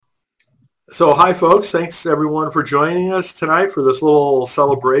So, hi, folks. Thanks, everyone, for joining us tonight for this little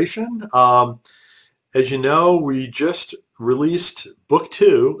celebration. As you know, we just released book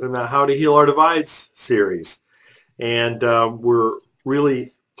 2 in the How to Heal Our Divides series. And we're really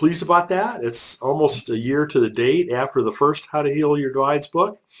pleased about that. It's almost a year to the date after the first How to Heal Your Divides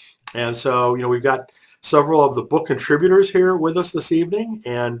book. And so, we've got several of the book contributors here with us this evening,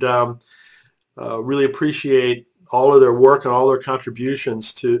 and really appreciate all of their work and all their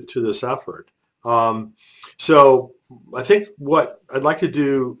contributions to this effort. So I think what I'd like to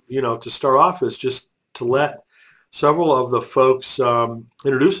do, to start off is just to let several of the folks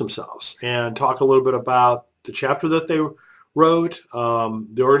introduce themselves and talk a little bit about the chapter that they wrote,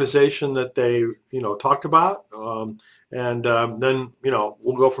 the organization that they, talked about, and then,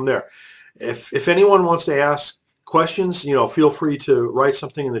 we'll go from there. If anyone wants to ask questions, feel free to write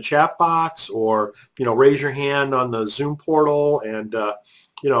something in the chat box or, raise your hand on the Zoom portal, and,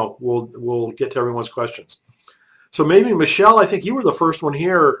 we'll get to everyone's questions. So maybe, Michelle, I think you were the first one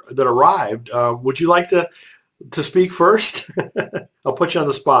here that arrived. Would you like to speak first? I'll put you on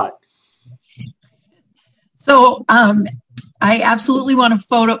the spot. So I absolutely want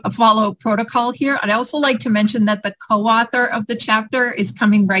to follow protocol here. I'd also like to mention that the co-author of the chapter is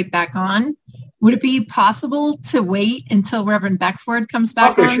coming right back on. Would it be possible to wait until Reverend Beckford comes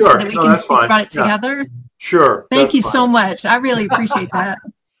back on sure. so that we can speak about it together? Sure. Thank you so much. I really appreciate that.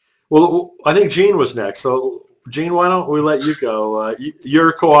 Well, I think Jean was next. So, Jean, why don't we let you go?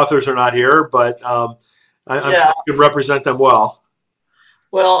 Your co-authors are not here, but I'm sure you can represent them well.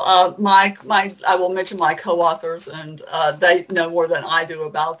 Well, I will mention my co-authors, and they know more than I do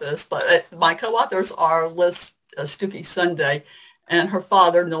about this. But my co-authors are Liz Stuckey Sunday and her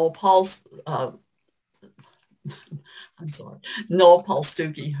father, Noel Paul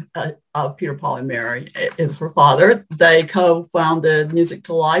Stuckey, Peter, Paul, and Mary is her father. They co-founded Music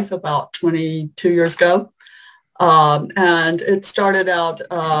to Life about 22 years ago. And it started out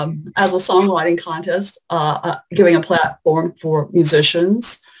as a songwriting contest, giving a platform for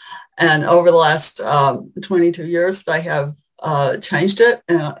musicians. And over the last 22 years, they have changed it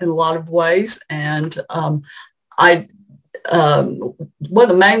in a lot of ways. And one of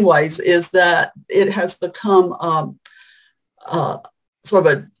the main ways is that it has become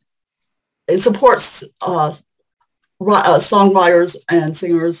it supports songwriters and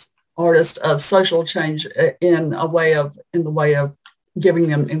singers, artists of social change in the way of giving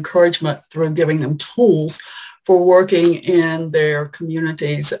them encouragement through giving them tools for working in their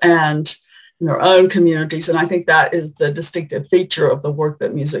communities and in their own communities. And I think that is the distinctive feature of the work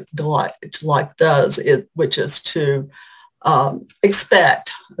that Music to Life does, which is to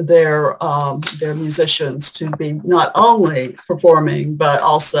expect their musicians to be not only performing, but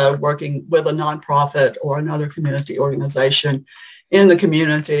also working with a nonprofit or another community organization in the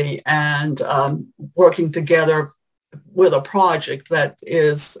community and working together with a project that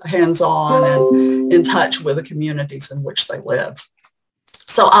is hands-on and in touch with the communities in which they live.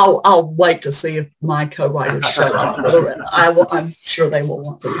 So I'll wait to see if my co-writers show up. I'm sure they will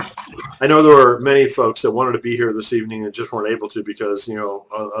want to. I know there were many folks that wanted to be here this evening and just weren't able to because,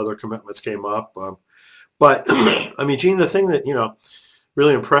 other commitments came up. But, I mean, Jean, the thing that,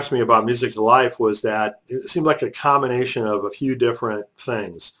 really impressed me about Music to Life was that it seemed like a combination of a few different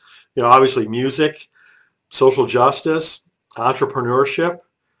things. Obviously music, social justice, entrepreneurship,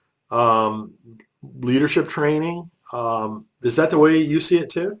 leadership training. Is that the way you see it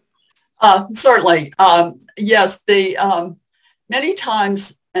too? Certainly. Yes, many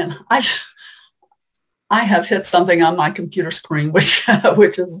times, and I have hit something on my computer screen, which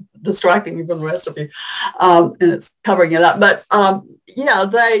is distracting me from the rest of you, and it's covering it up. But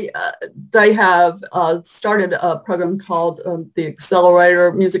they have started a program called the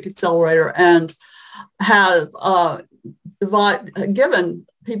Accelerator, Music Accelerator, and have given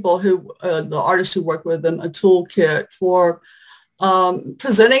people the artists who work with them, a toolkit for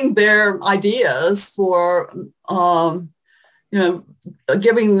presenting their ideas, for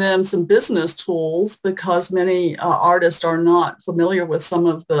giving them some business tools, because many artists are not familiar with some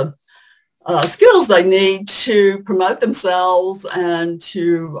of the skills they need to promote themselves and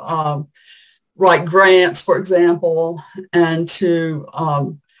to write grants, for example, and to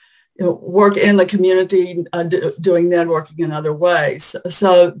work in the community, doing networking in other ways.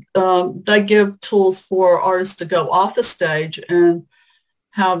 So they give tools for artists to go off the stage and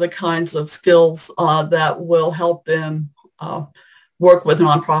have the kinds of skills that will help them work with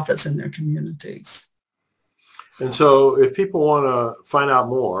nonprofits in their communities. And so if people want to find out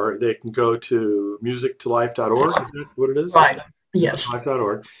more, they can go to musictolife.org. Is that what it is? Right. Yes.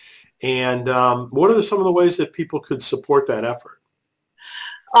 Musictolife.org. And what are some of the ways that people could support that effort?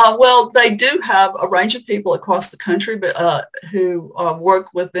 Well, they do have a range of people across the country, but who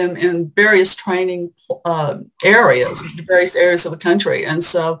work with them in various training areas, various areas of the country, and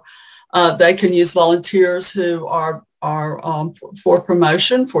so they can use volunteers who are for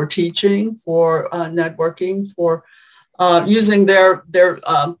promotion, for teaching, for networking, for using their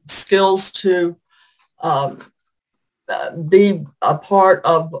skills to be a part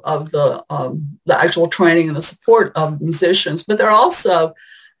of the actual training and the support of musicians. But they're also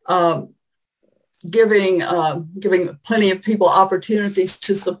giving plenty of people opportunities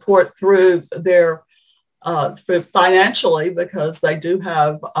to support through their financially, because they do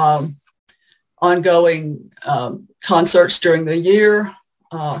have ongoing concerts during the year,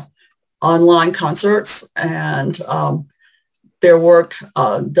 online concerts, and their work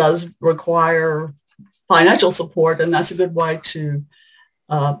does require financial support, and that's a good way to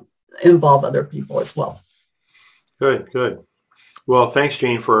involve other people as well. Good. Well, thanks,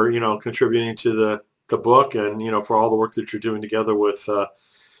 Jane, for contributing to the book, and for all the work that you're doing together with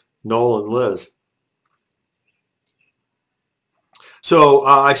Noel and Liz. So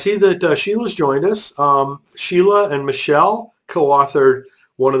I see that Sheila's joined us. Sheila and Michelle co-authored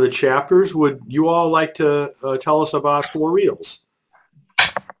one of the chapters. Would you all like to tell us about For Reals?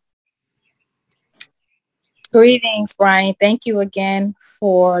 Greetings, Brian. Thank you again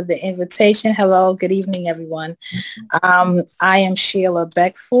for the invitation. Hello, good evening, everyone. I am Sheila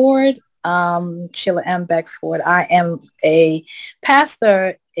Beckford, Sheila M. Beckford. I am a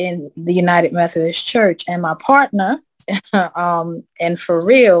pastor in the United Methodist Church, and my partner and For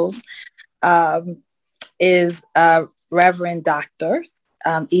Reals is Reverend Dr.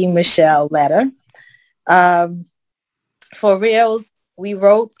 E. Michelle Letter. For Reals, we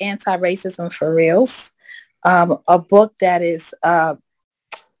wrote Anti-Racism for Reals, a book that is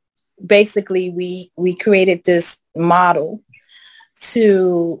basically we created this model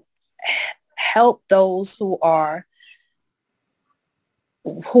to help those who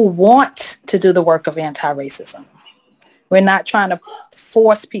want to do the work of anti-racism. We're not trying to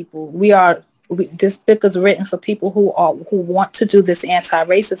force people. This book is written for people who want to do this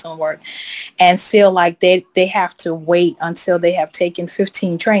anti-racism work and feel like they have to wait until they have taken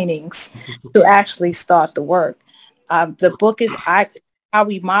 15 trainings to actually start the work. The book is, how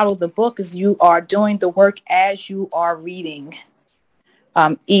we model the book is you are doing the work as you are reading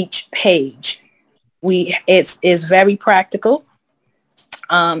each page. It's very practical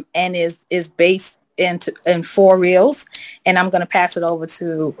and is based in For Reals, and I'm going to pass it over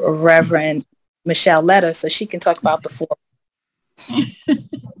to Reverend Michelle Letter so she can talk about the four.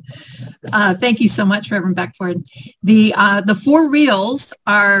 Thank you so much, Reverend Beckford. The For Reals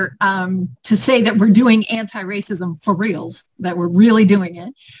are to say that we're doing anti-racism for reals, that we're really doing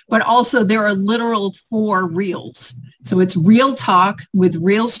it, but also there are literal 4 reals. So it's real talk with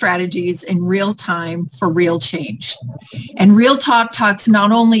real strategies in real time for real change. And Real Talk talks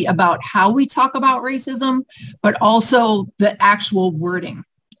not only about how we talk about racism, but also the actual wording.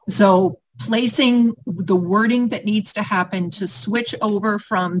 So placing the wording that needs to happen to switch over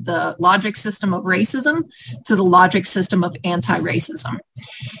from the logic system of racism to the logic system of anti-racism.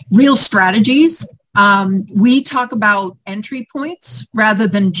 Real strategies. We talk about entry points rather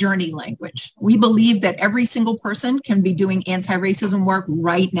than journey language. We believe that every single person can be doing anti-racism work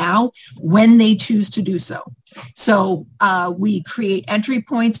right now when they choose to do so. So we create entry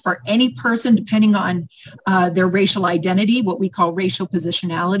points for any person depending on their racial identity, what we call racial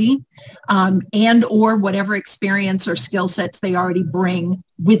positionality, and or whatever experience or skill sets they already bring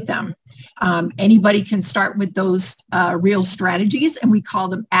with them. Anybody can start with those real strategies, and we call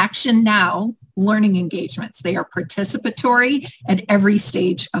them Action Now learning engagements. They are participatory at every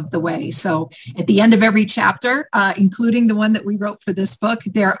stage of the way. So at the end of every chapter, including the one that we wrote for this book,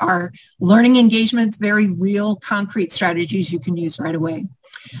 there are learning engagements, very real, concrete strategies you can use right away.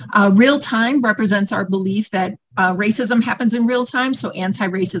 Real time represents our belief that racism happens in real time, so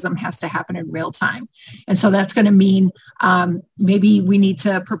anti-racism has to happen in real time. And so that's going to mean maybe we need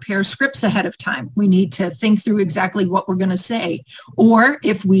to prepare scripts ahead of time. We need to think through exactly what we're going to say. Or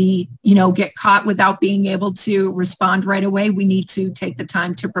if we, get caught without being able to respond right away, we need to take the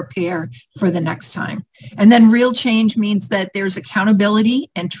time to prepare for the next time. And then real change means that there's accountability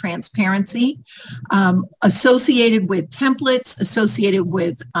and transparency associated with templates, associated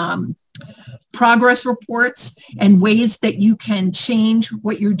with progress reports and ways that you can change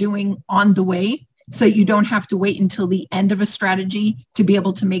what you're doing on the way so you don't have to wait until the end of a strategy to be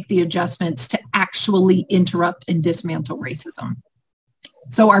able to make the adjustments to actually interrupt and dismantle racism.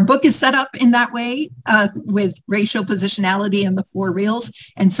 So our book is set up in that way with racial positionality and the 4 reals,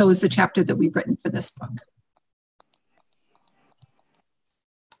 and so is the chapter that we've written for this book.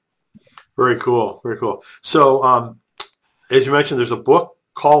 Very cool. Very cool. So, as you mentioned, there's a book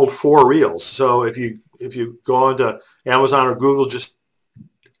called Four Reels. So if you go onto Amazon or Google, just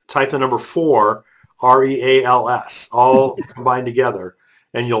type the number 4, REALS, all combined together,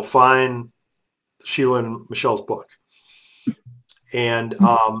 and you'll find Sheila and Michelle's book. And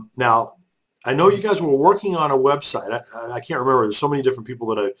now, I know you guys were working on a website. I can't remember. There's so many different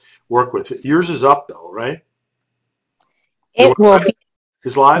people that I work with. Yours is up, though, right? It will be.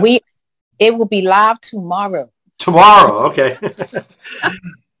 Is live? It will be live tomorrow. Tomorrow, okay.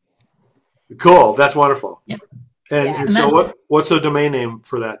 Cool. That's wonderful. Yep. And so what's the domain name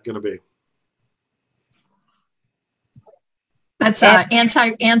for that going to be? That's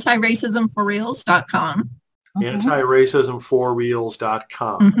antiracismforreals.com.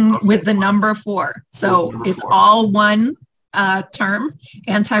 Antiracismforreals.com. Mm-hmm, okay. with the number 4. So it's 4. All one term,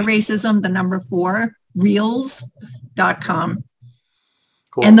 antiracism, the number 4, reels.com.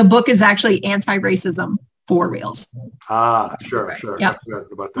 Cool. And the book is actually Anti-Racism for Reels. Sure. Yep. I forgot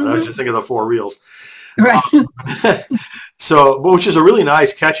about that. Mm-hmm. I was just thinking of the 4 reels. Right. So, which is a really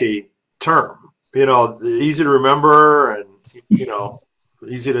nice, catchy term. Easy to remember and,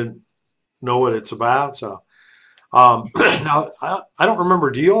 easy to know what it's about. So, now, I don't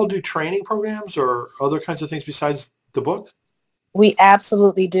remember. Do you all do training programs or other kinds of things besides the book? We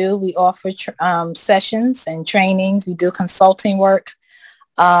absolutely do. We offer sessions and trainings. We do consulting work.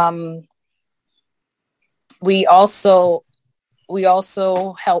 We also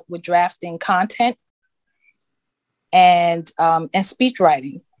help with drafting content and speech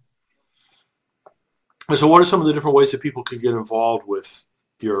writing. So what are some of the different ways that people could get involved with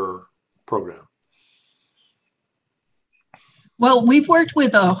your program? Well, we've worked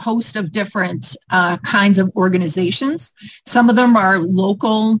with a host of different kinds of organizations. Some of them are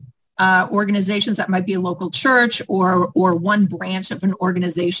local organizations that might be a local church or one branch of an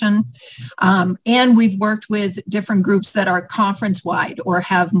organization. And we've worked with different groups that are conference-wide or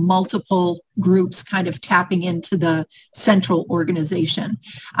have multiple groups kind of tapping into the central organization.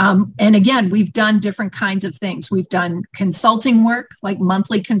 And again, we've done different kinds of things. We've done consulting work, like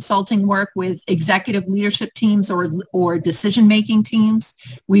monthly consulting work with executive leadership teams or decision-making teams.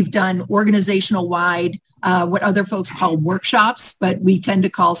 We've done organizational-wide what other folks call workshops, but we tend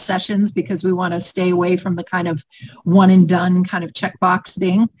to call sessions because we want to stay away from the kind of one and done kind of checkbox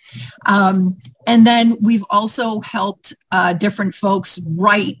thing. And then we've also helped different folks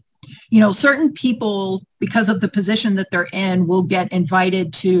write. Certain people, because of the position that they're in, will get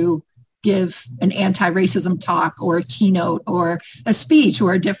invited to give an anti-racism talk or a keynote or a speech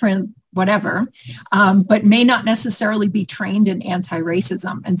or a different whatever, but may not necessarily be trained in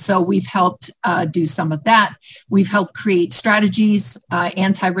anti-racism. And so we've helped do some of that. We've helped create strategies,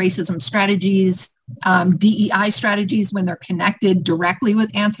 anti-racism strategies, DEI strategies when they're connected directly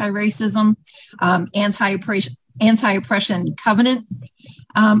with anti-racism, anti-oppression covenant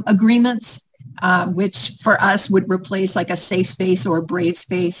agreements, which for us would replace like a safe space or a brave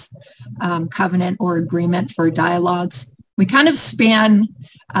space covenant or agreement for dialogues. We kind of span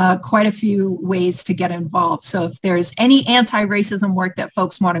quite a few ways to get involved. So if there's any anti-racism work that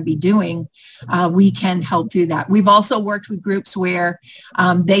folks want to be doing, we can help do that. We've also worked with groups where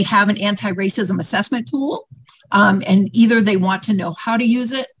they have an anti-racism assessment tool, and either they want to know how to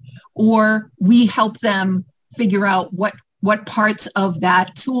use it, or we help them figure out what parts of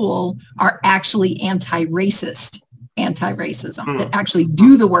that tool are actually anti-racism, that actually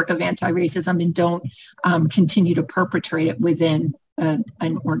do the work of anti-racism and don't continue to perpetrate it within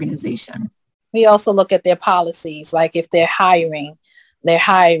an organization. We also look at their policies, like if they're hiring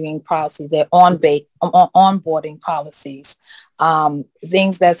policies, their onboarding policies,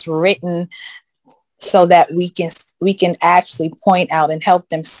 things that's written so that we can actually point out and help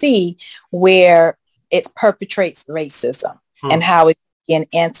them see where it perpetrates racism and how it can be an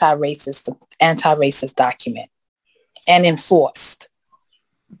anti-racist document and enforced.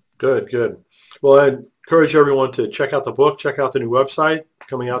 Good. Well, I encourage everyone to check out the book, check out the new website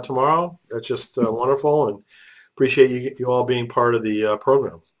coming out tomorrow. That's just wonderful, and appreciate you all being part of the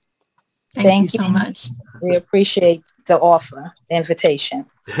program. Thank you so much. We appreciate the offer, the invitation.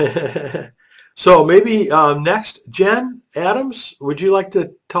 So maybe next, Jen Adams, would you like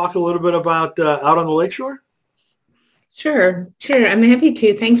to talk a little bit about Out on the Lakeshore? Sure. I'm happy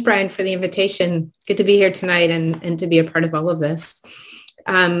to. Thanks, Brian, for the invitation. Good to be here tonight and to be a part of all of this.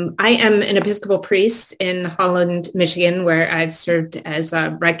 I am an Episcopal priest in Holland, Michigan, where I've served as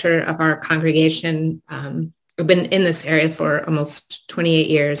a rector of our congregation. I've been in this area for almost 28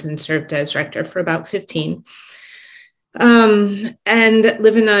 years and served as rector for about 15. and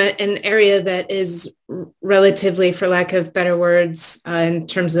live in an area that is relatively, for lack of better words, in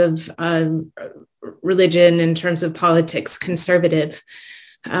terms of religion, in terms of politics, conservative,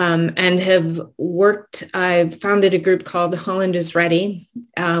 and have worked. I founded a group called Holland is Ready,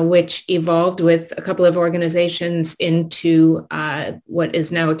 which evolved with a couple of organizations into what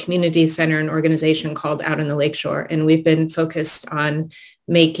is now a community center, an organization called Out on the Lakeshore. And we've been focused on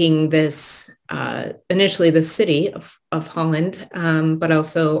making this, initially the city of Holland, but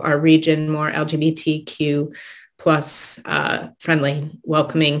also our region more LGBTQ plus friendly,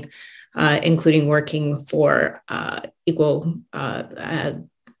 welcoming, including working for equal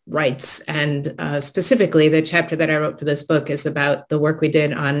rights. And specifically, the chapter that I wrote for this book is about the work we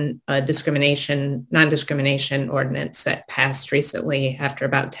did on a non-discrimination ordinance that passed recently after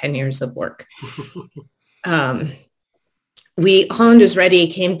about 10 years of work. Holland is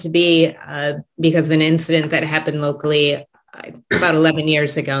Ready came to be because of an incident that happened locally about 11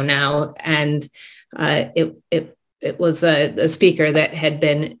 years ago now. And it was a speaker that had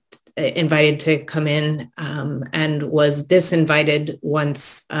been invited to come in and was disinvited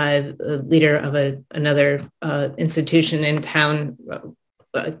once a leader of another institution in town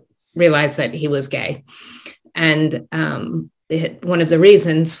realized that he was gay. And one of the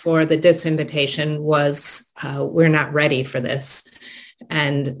reasons for the disinvitation was we're not ready for this.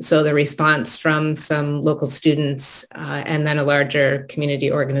 And so the response from some local students and then a larger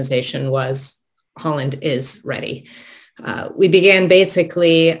community organization was Holland is ready. We began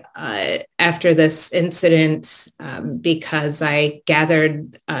basically after this incident because I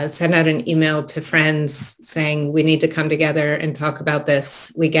sent out an email to friends saying we need to come together and talk about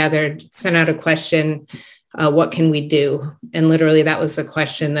this. We sent out a question, what can we do? And literally that was the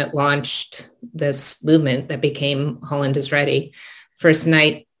question that launched this movement that became Holland is Ready. First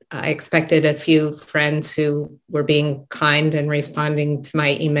night, I expected a few friends who were being kind and responding to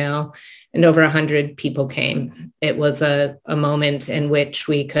my email, and over 100 people came. It was a moment in which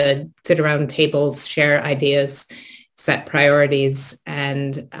we could sit around tables, share ideas, set priorities.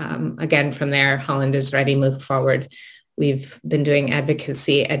 And again, from there, Holland is Ready moved forward. We've been doing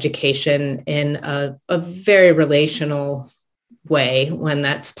advocacy education in a very relational way when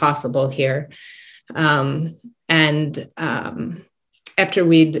that's possible here. After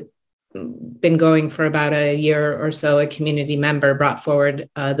we'd been going for about a year or so, a community member brought forward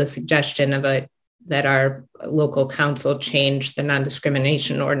the suggestion that our local council change the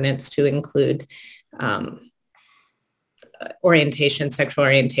non-discrimination ordinance to include sexual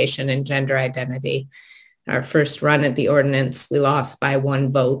orientation, and gender identity. Our first run at the ordinance, we lost by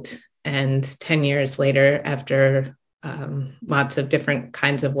 1 vote. And 10 years later, after lots of different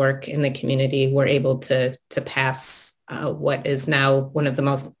kinds of work in the community, we're able to pass what is now one of the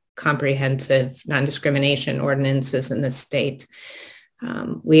most comprehensive non-discrimination ordinances in the state.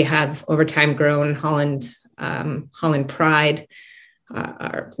 We have over time grown Holland Pride.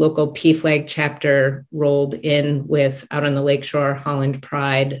 Our local PFLAG chapter rolled in with Out on the Lakeshore, Holland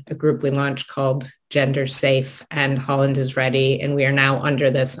Pride, a group we launched called Gender Safe, and Holland is Ready. And we are now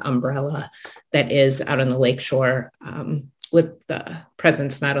under this umbrella that is Out on the Lakeshore, with the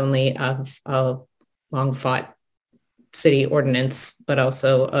presence not only of a long-fought city ordinance, but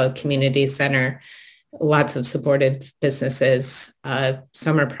also a community center, lots of supportive businesses, a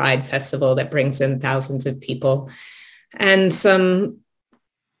Summer Pride Festival that brings in thousands of people, and some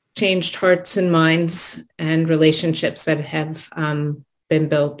changed hearts and minds and relationships that have been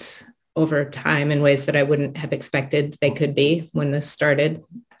built over time in ways that I wouldn't have expected they could be when this started.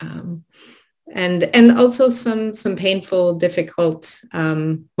 And also some painful, difficult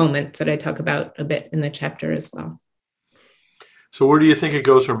moments that I talk about a bit in the chapter as well. So where do you think it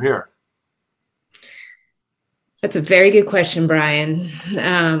goes from here? That's a very good question, Brian.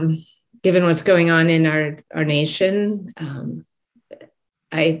 Given what's going on in our nation,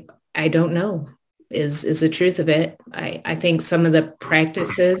 I don't know is the truth of it. I think some of the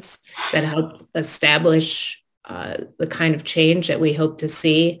practices that helped establish the kind of change that we hope to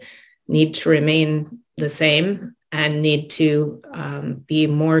see need to remain the same and need to be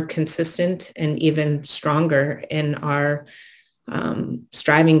more consistent and even stronger in our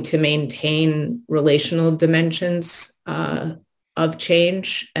striving to maintain relational dimensions of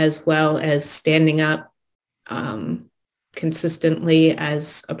change, as well as standing up consistently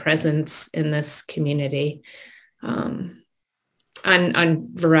as a presence in this community on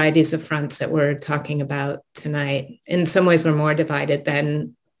varieties of fronts that we're talking about tonight. In some ways, we're more divided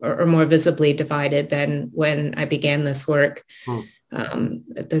than, or more visibly divided than when I began this work.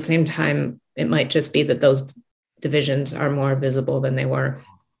 At the same time, it might just be that those divisions are more visible than they were.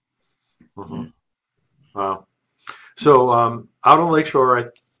 Mm-hmm. Wow. So Out on Lakeshore, I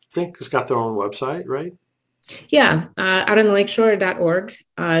think, has got their own website, right? Yeah, outonlakeshore.org.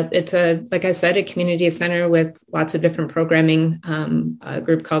 It's like I said, a community center with lots of different programming, a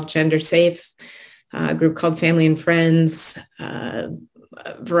group called Gender Safe, a group called Family and Friends,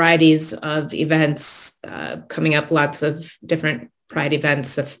 varieties of events coming up, lots of different Pride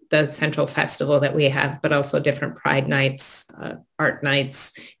events, of the Central Festival that we have, but also different Pride nights, art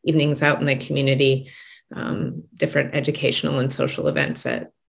nights, evenings out in the community, different educational and social events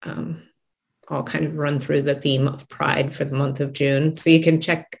that all kind of run through the theme of Pride for the month of June. So you can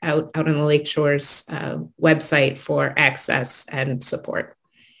check out on the Lakeshore's website for access and support.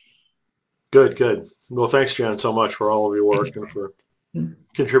 Good, good. Well, thanks, Jen, so much for all of your work and for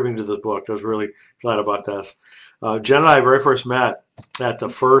contributing to this book. I was really glad about this. Jen and I very first met at the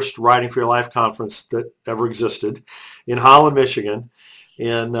first Writing for Your Life conference that ever existed in Holland, Michigan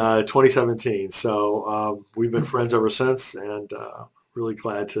in 2017. So we've been friends ever since, and really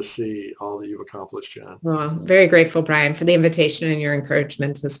glad to see all that you've accomplished, Jen. Well, very grateful, Brian, for the invitation and your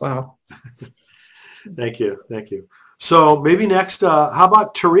encouragement as well. Thank you. Thank you. So maybe next, how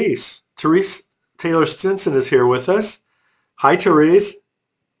about Therese? Therese Taylor Stinson is here with us. Hi, Therese.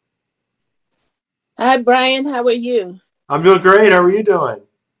 Hi, Brian. How are you? I'm doing great. How are you doing?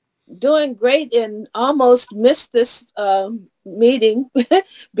 Doing great, and almost missed this meeting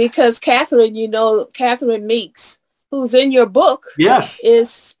because Catherine Meeks, who's in your book, yes,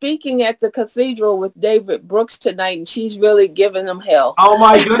 is speaking at the cathedral with David Brooks tonight, and she's really giving them hell. Oh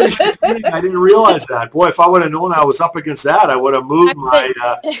my goodness, you're kidding. I didn't realize that. Boy, if I would have known I was up against that, I would have moved my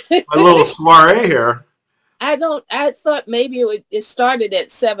little soiree here. I thought maybe it started at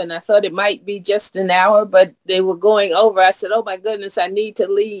 7. I thought it might be just an hour, but they were going over. I said, oh my goodness, I need to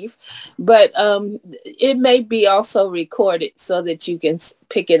leave. But it may be also recorded so that you can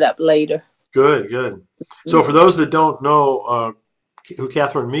pick it up later. Good, good. So for those that don't know who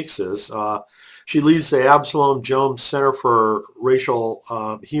Catherine Meeks is, she leads the Absalom Jones Center for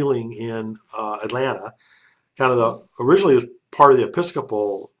Racial Healing in Atlanta, kind of originally part of the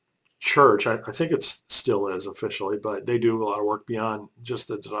Episcopal Church. I think it still is officially, but they do a lot of work beyond just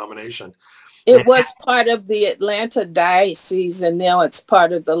the denomination. It was part of the Atlanta diocese, and now it's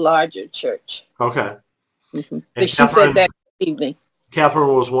part of the larger church. Okay. Mm-hmm. And she said that evening.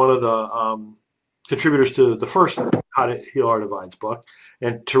 Catherine was one of the contributors to the first How to Heal Our Divides book,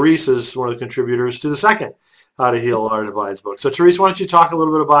 and Therese is one of the contributors to the second How to Heal Our Divides book. So Therese, why don't you talk a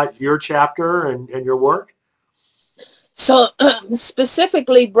little bit about your chapter and your work? So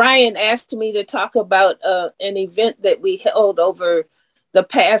specifically, Brian asked me to talk about an event that we held over the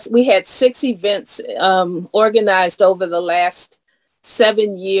past. We had 6 events organized over the last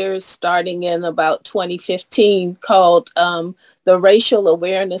 7 years, starting in about 2015, called the Racial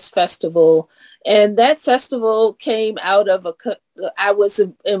Awareness Festival. And that festival came out of I was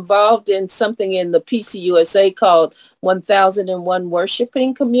involved in something in the PCUSA called 1001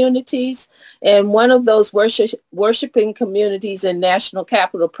 Worshiping Communities. And one of those worshiping communities in National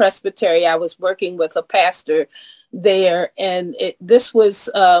Capital Presbytery, I was working with a pastor there. And this was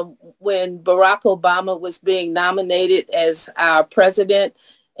when Barack Obama was being nominated as our president.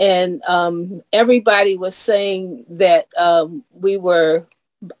 And everybody was saying that we were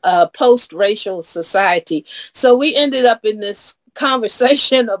a post-racial society. So we ended up in this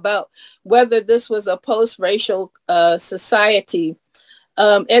conversation about whether this was a post-racial society.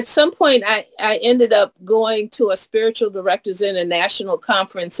 At some point, I ended up going to a Spiritual Directors International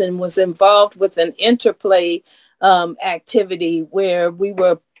conference and was involved with an interplay activity where we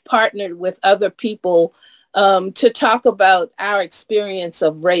were partnered with other people to talk about our experience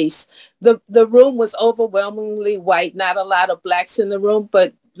of race. The room was overwhelmingly white, not a lot of blacks in the room,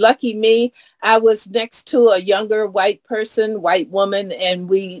 but lucky me, I was next to a younger white woman, and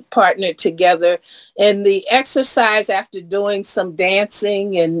we partnered together. And the exercise, after doing some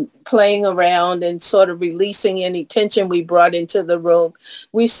dancing and playing around and sort of releasing any tension we brought into the room,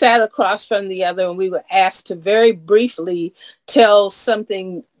 we sat across from the other and we were asked to very briefly tell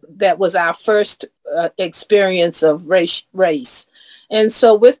something that was our first experience of race. And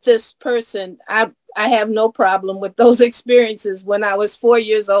so with this person, I have no problem with those experiences when I was 4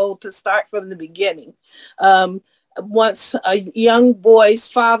 years old, to start from the beginning. Once a young boy's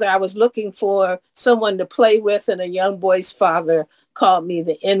father, I was looking for someone to play with, and a young boy's father called me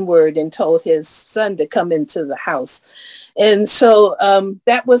the N-word and told his son to come into the house. And so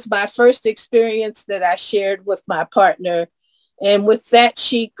that was my first experience that I shared with my partner. And with that,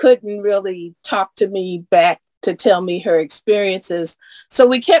 she couldn't really talk to me back to tell me her experiences. So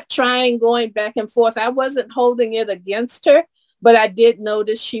we kept trying, going back and forth. I wasn't holding it against her, but I did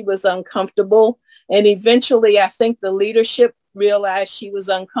notice she was uncomfortable. And eventually, I think the leadership realized she was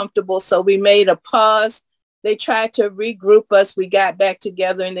uncomfortable. So we made a pause. They tried to regroup us. We got back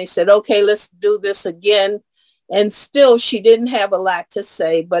together and they said, okay, let's do this again. And still, she didn't have a lot to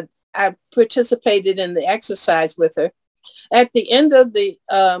say, but I participated in the exercise with her. At the end of the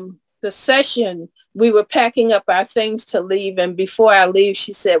session, we were packing up our things to leave. And before I leave,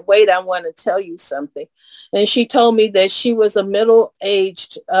 she said, wait, I want to tell you something. And she told me that she was a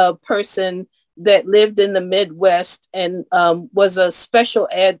middle-aged person that lived in the Midwest and was a special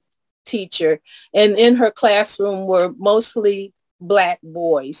ed teacher. And in her classroom were mostly Black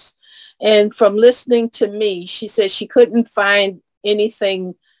boys. And from listening to me, she said she couldn't find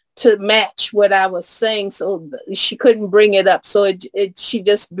anything to match what I was saying. So she couldn't bring it up. So she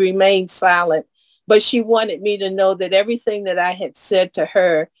just remained silent. But she wanted me to know that everything that I had said to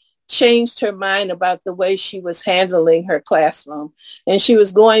her changed her mind about the way she was handling her classroom. And she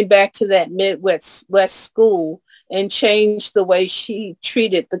was going back to that Midwest school and changed the way she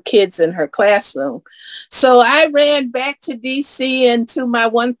treated the kids in her classroom. So I ran back to DC and to my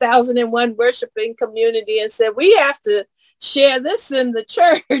 1001 worshiping community and said, we have to share this in the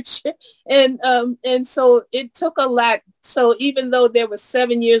church. And so it took a lot. So even though there was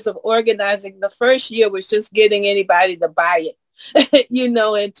 7 years of organizing, the first year was just getting anybody to buy it,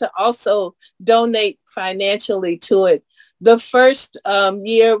 and to also donate financially to it. The first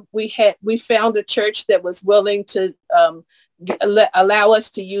year we found a church that was willing to allow us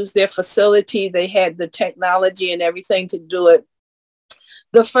to use their facility. They had the technology and everything to do it.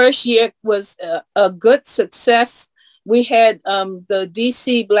 The first year was a good success. We had the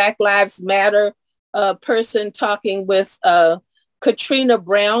DC Black Lives Matter person talking with Katrina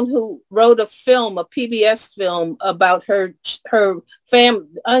Brown, who wrote a PBS film about her family,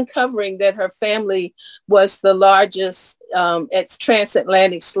 uncovering that her family was the largest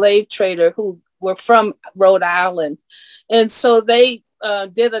transatlantic slave trader who were from Rhode Island. And so they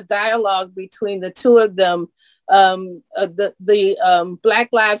did a dialogue between the two of them. The Black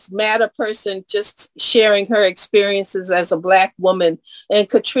Lives Matter person just sharing her experiences as a Black woman, and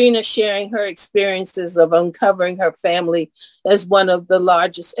Katrina sharing her experiences of uncovering her family as one of the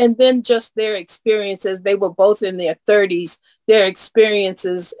largest. And then just their experiences, they were both in their 30s, their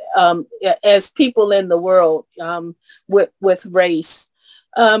experiences as people in the world with race.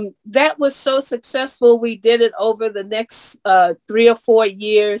 That was so successful. We did it over the next 3 or 4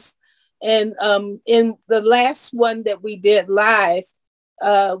 years. And in the last one that we did live,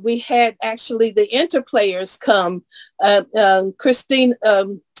 we had actually the Interplayers come. Christine,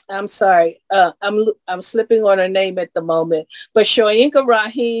 I'm sorry, I'm slipping on her name at the moment, but Shoyinka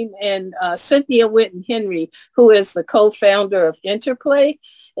Rahim and Cynthia Winton Henry, who is the co-founder of Interplay.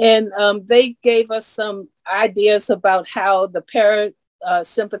 And they gave us some ideas about how the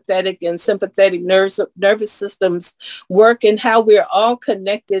sympathetic and sympathetic nervous systems work and how we're all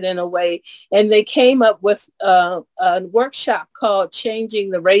connected in a way. And they came up with a workshop called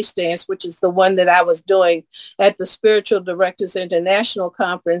Changing the Race Dance, which is the one that I was doing at the Spiritual Directors International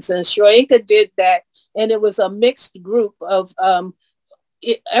Conference. And Shoyinka did that. And it was a mixed group of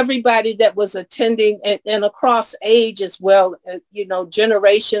everybody that was attending and across age as well,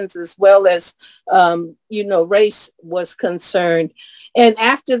 generations as well as, race was concerned. And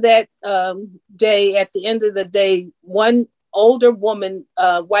after that day, at the end of the day, one older woman,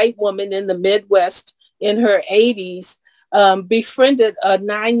 white woman in the Midwest in her 80s, befriended a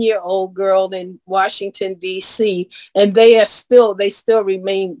 9-year-old girl in Washington, D.C., and they still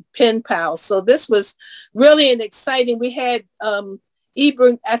remain pen pals. So this was really an exciting, we had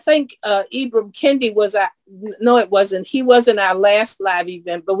Ibram, I think Ibram Kendi was, no, it wasn't. He wasn't our last live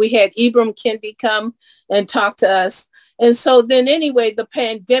event, but we had Ibram Kendi come and talk to us. And so then anyway, the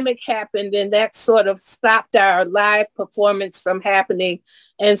pandemic happened and that sort of stopped our live performance from happening.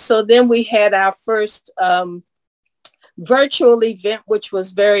 And so then we had our first virtual event, which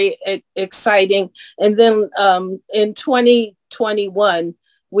was very exciting. And then in 2021,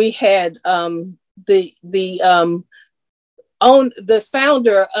 we had the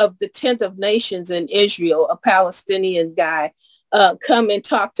founder of the Tent of Nations in Israel, a Palestinian guy, come and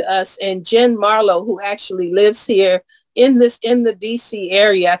talk to us. And Jen Marlowe, who actually lives here in the DC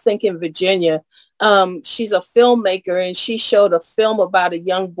area, I think in Virginia, she's a filmmaker, and she showed a film about a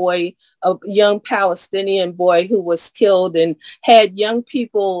young Palestinian boy who was killed, and had young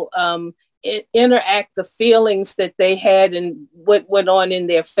people interact the feelings that they had and what went on in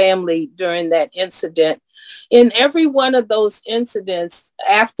their family during that incident. In every one of those incidents,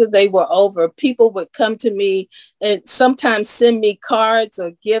 after they were over, people would come to me and sometimes send me cards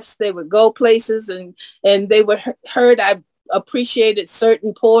or gifts. They would go places and they would heard I appreciated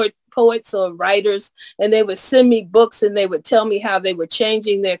certain poets or writers, and they would send me books and they would tell me how they were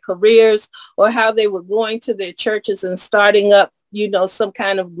changing their careers or how they were going to their churches and starting up, some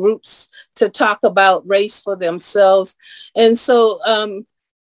kind of groups to talk about race for themselves. And so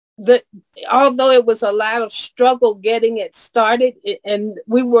although it was a lot of struggle getting it started, and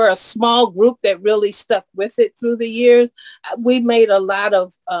we were a small group that really stuck with it through the years, we made a lot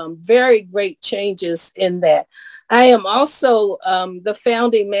of very great changes in that. I am also the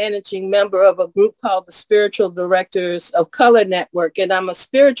founding managing member of a group called the Spiritual Directors of Color Network, and I'm a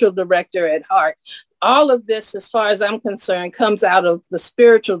spiritual director at heart. All of this, as far as I'm concerned, comes out of the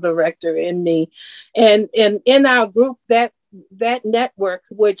spiritual director in me. And in our group, that network,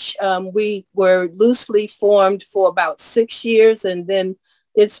 which we were loosely formed for about 6 years, and then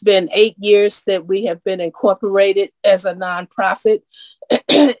it's been 8 years that we have been incorporated as a nonprofit.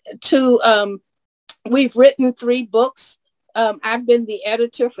 We've written 3 books. I've been the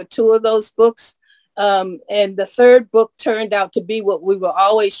editor for 2 of those books. And the 3rd book turned out to be what we were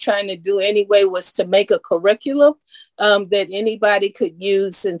always trying to do anyway, was to make a curriculum that anybody could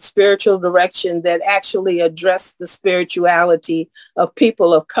use in spiritual direction that actually addressed the spirituality of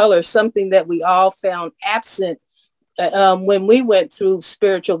people of color, something that we all found absent when we went through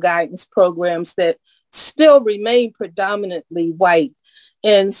spiritual guidance programs that still remain predominantly white.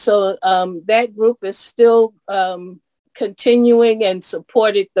 And so that group is still continuing and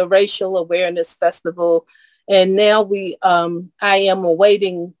supported the Racial Awareness Festival. And now I am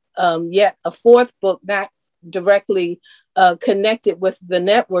awaiting yet a 4th book, not directly connected with the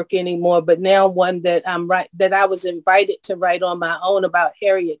network anymore, but now one that I was invited to write on my own about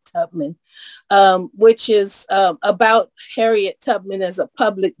Harriet Tubman, which is about Harriet Tubman as a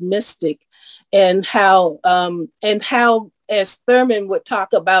public mystic, and how as Thurman would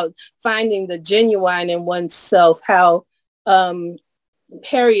talk about finding the genuine in oneself, how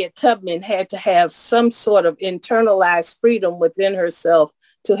Harriet Tubman had to have some sort of internalized freedom within herself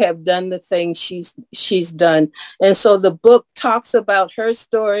to have done the things she's done. And so the book talks about her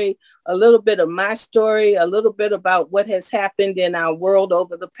story, a little bit of my story, a little bit about what has happened in our world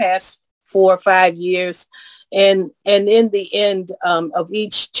over the past 4 or 5 years. And in the end of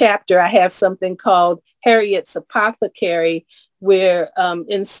each chapter, I have something called Harriet's Apothecary, where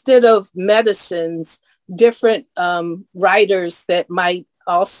instead of medicines, different writers that might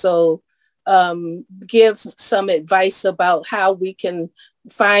also give some advice about how we can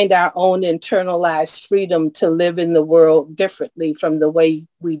find our own internalized freedom to live in the world differently from the way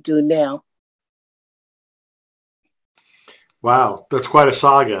we do now. Wow, that's quite a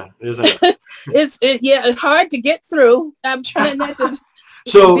saga, isn't it? It's hard to get through. I'm trying not to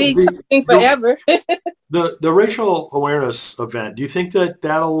so be talking forever. The racial awareness event, do you think that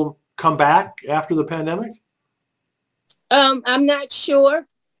that'll come back after the pandemic? I'm not sure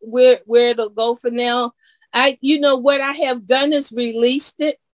where it'll go for now. What I have done is released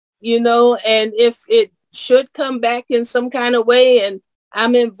it, and if it should come back in some kind of way and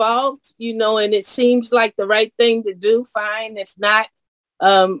I'm involved, and it seems like the right thing to do, fine. If not,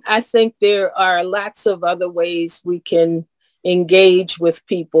 I think there are lots of other ways we can engage with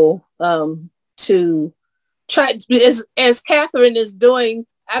people to try, as Catherine is doing.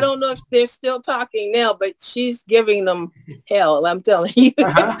 I don't know if they're still talking now, but she's giving them hell, I'm telling you.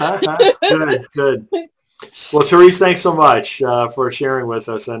 Good. Well, Therese, thanks so much for sharing with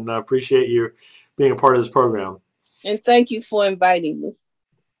us, and appreciate you being a part of this program. And thank you for inviting me.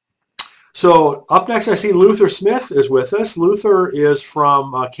 So up next, I see Luther Smith is with us. Luther is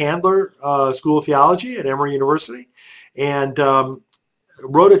from Candler School of Theology at Emory University, and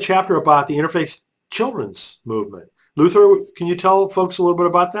wrote a chapter about the interfaith children's movement. Luther, can you tell folks a little bit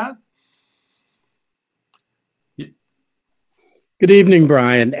about that? Good evening,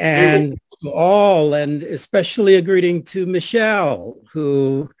 Brian, and to all, and especially a greeting to Michelle,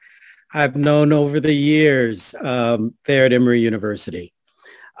 who I've known over the years there at Emory University.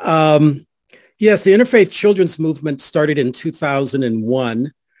 Yes, the Interfaith Children's Movement started in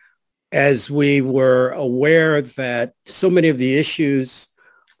 2001 as we were aware that so many of the issues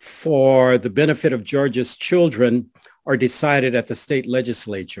for the benefit of Georgia's children are decided at the state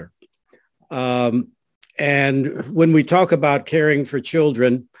legislature. And when we talk about caring for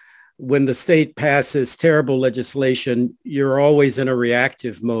children, when the state passes terrible legislation, you're always in a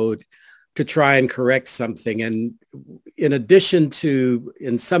reactive mode to try and correct something. And in addition to,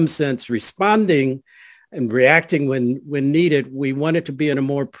 in some sense, responding and reacting when needed, we wanted to be in a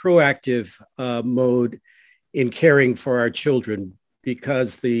more proactive mode in caring for our children,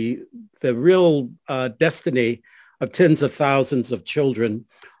 because the real destiny of tens of thousands of children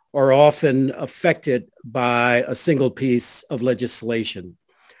are often affected by a single piece of legislation.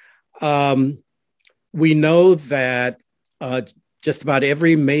 We know that just about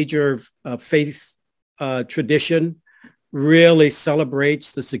every major faith tradition really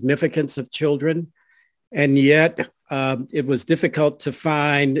celebrates the significance of children, and yet it was difficult to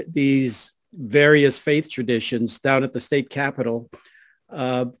find these various faith traditions down at the state capitol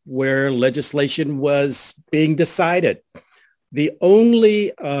where legislation was being decided. The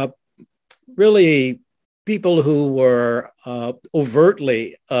only really people who were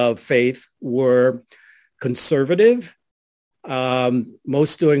overtly of faith were conservative,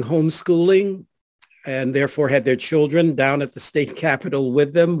 most doing homeschooling, and therefore had their children down at the state capitol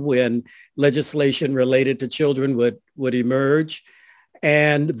with them when legislation related to children would emerge.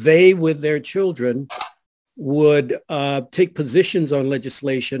 And they, with their children, would take positions on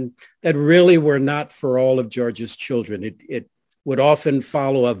legislation that really were not for all of Georgia's children. It would often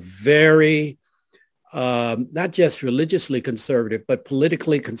follow a very, not just religiously conservative, but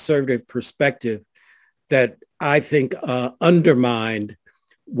politically conservative perspective that I think undermined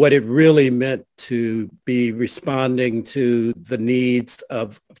what it really meant to be responding to the needs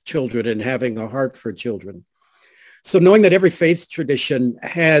of children and having a heart for children. So knowing that every faith tradition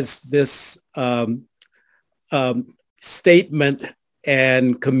has this statement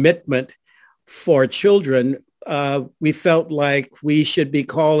and commitment for children, we felt like we should be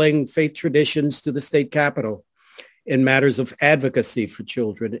calling faith traditions to the state capitol in matters of advocacy for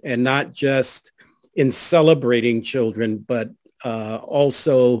children, and not just in celebrating children, but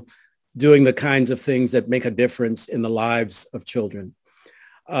also doing the kinds of things that make a difference in the lives of children.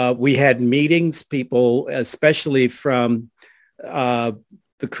 We had meetings, people, especially from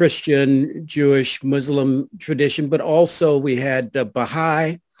the Christian, Jewish, Muslim tradition, but also we had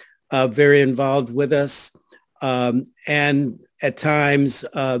Baha'i very involved with us, and at times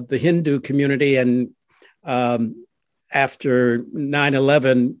the Hindu community, and after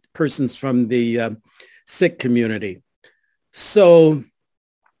 9/11, persons from the Sikh community. So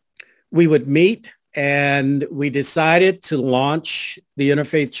we would meet, and we decided to launch the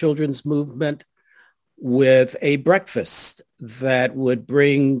Interfaith Children's Movement with a breakfast that would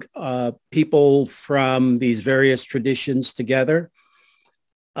bring people from these various traditions together.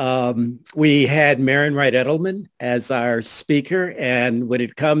 We had Marian Wright Edelman as our speaker, and when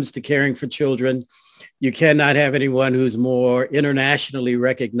it comes to caring for children, you cannot have anyone who's more internationally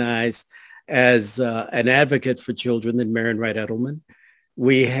recognized as an advocate for children than Marian Wright Edelman.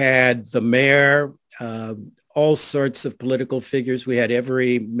 We had the mayor, all sorts of political figures. We had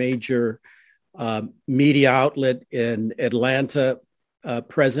every major media outlet in Atlanta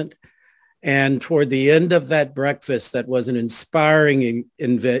present. And toward the end of that breakfast, that was an inspiring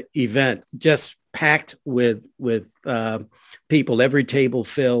event, just packed with people, every table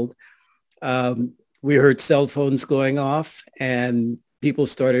filled. We heard cell phones going off, and people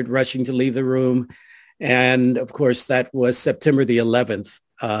started rushing to leave the room. And of course, that was September the 11th,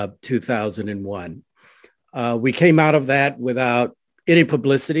 2001. We came out of that without any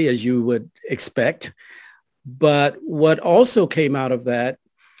publicity, as you would expect. But what also came out of that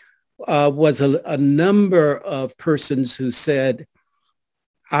was a number of persons who said,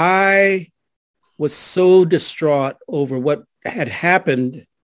 I was so distraught over what had happened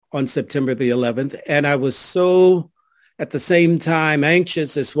on September the 11th, and I was so, at the same time,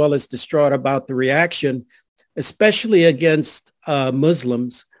 anxious as well as distraught about the reaction, especially against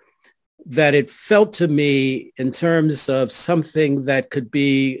Muslims, that it felt to me, in terms of something that could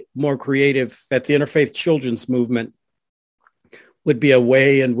be more creative, that the Interfaith Children's Movement would be a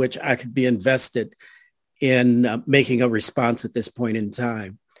way in which I could be invested in making a response at this point in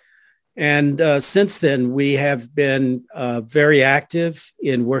time. And since then, we have been very active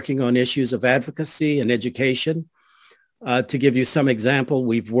in working on issues of advocacy and education. To give you some example,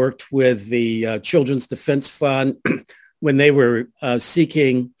 we've worked with the Children's Defense Fund when they were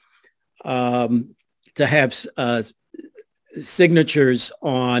seeking to have signatures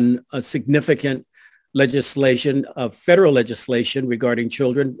on a significant legislation, federal legislation regarding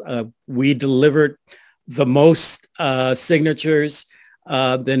children. We delivered the most signatures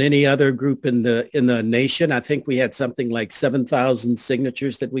than any other group in the nation. I think we had something like 7,000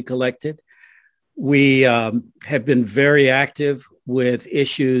 signatures that we collected. We have been very active with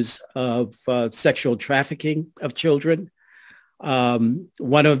issues of sexual trafficking of children.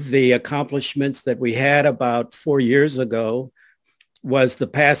 One of the accomplishments that we had about 4 years ago was the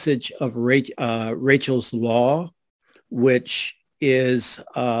passage of Rachel's Law, which is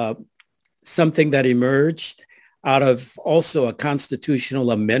something that emerged out of also a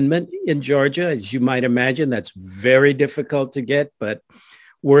constitutional amendment in Georgia. As you might imagine, that's very difficult to get, but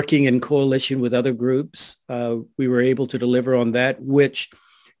working in coalition with other groups, we were able to deliver on that, which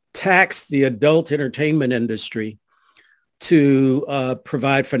taxed the adult entertainment industry to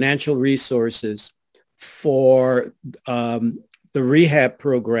provide financial resources for the rehab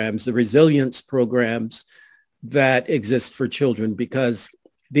programs, the resilience programs that exist for children, because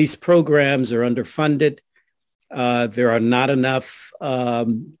these programs are underfunded. There are not enough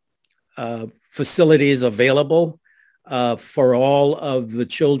facilities available for all of the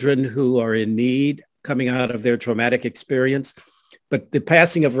children who are in need coming out of their traumatic experience. But the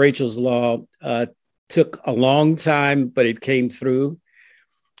passing of Rachel's Law took a long time, but it came through.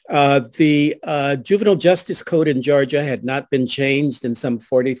 The Juvenile Justice Code in Georgia had not been changed in some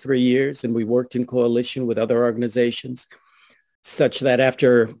 43 years, and we worked in coalition with other organizations, such that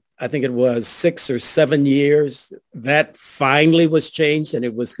after, I think it was 6 or 7 years, that finally was changed, and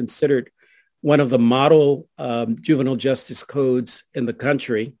it was considered one of the model juvenile justice codes in the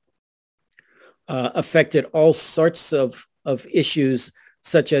country. Affected all sorts of issues,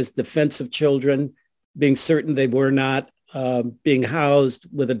 such as defense of children, being certain they were not being housed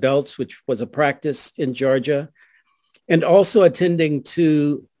with adults, which was a practice in Georgia, and also attending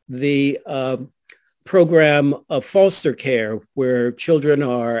to the program of foster care, where children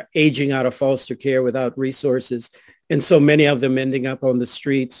are aging out of foster care without resources. And so many of them ending up on the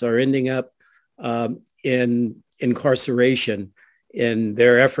streets or ending up in incarceration in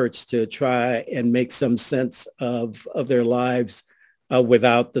their efforts to try and make some sense of their lives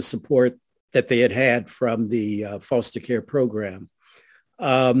without the support that they had from the foster care program.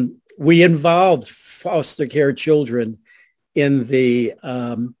 We involved foster care children in the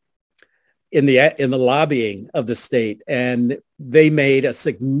lobbying of the state, and they made a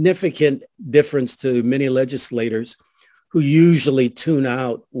significant difference to many legislators who usually tune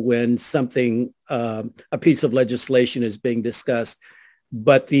out when something, a piece of legislation is being discussed.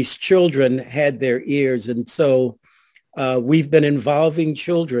 But these children had their ears, and so we've been involving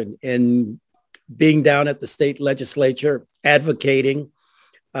children in being down at the state legislature, advocating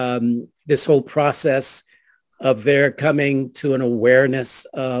this whole process of their coming to an awareness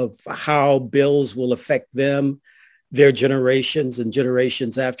of how bills will affect them, their generations and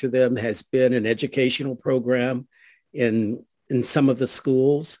generations after them. Has been an educational program in some of the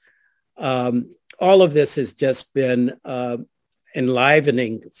schools. All of this has just been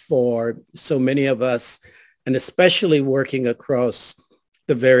enlivening for so many of us, and especially working across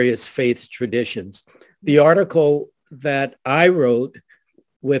the various faith traditions. The article that I wrote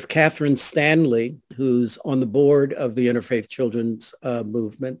with Catherine Stanley, who's on the board of the Interfaith Children's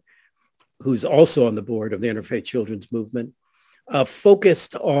Movement, who's also on the board of the Interfaith Children's Movement,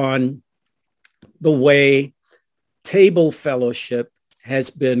 focused on the way table fellowship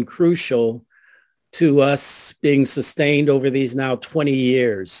has been crucial to us being sustained over these now 20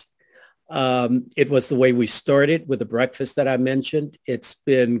 years. It was the way we started with the breakfast that I mentioned. It's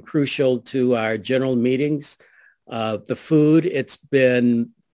been crucial to our general meetings. The food, it's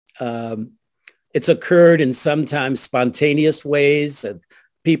occurred in sometimes spontaneous ways, of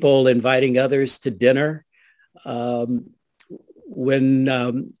people inviting others to dinner.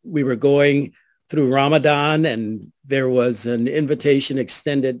 When we were going through Ramadan, and there was an invitation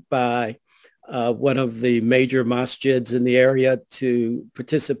extended by one of the major masjids in the area to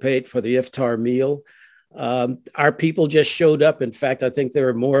participate for the iftar meal. Our people just showed up. In fact, I think there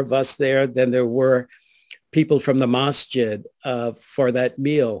were more of us there than there were people from the masjid for that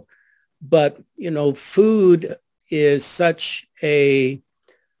meal. But, you know, food is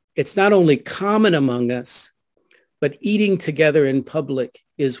it's not only common among us, but eating together in public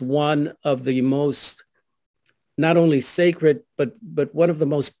is one of the most, not only sacred, but one of the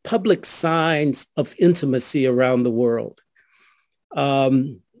most public signs of intimacy around the world.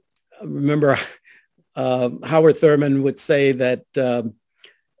 Remember, Howard Thurman would say that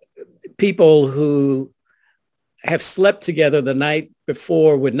people who have slept together the night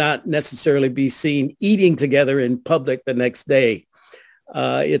before would not necessarily be seen eating together in public the next day.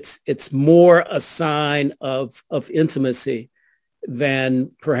 It's more a sign of intimacy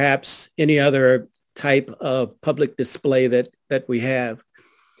than perhaps any other type of public display that we have.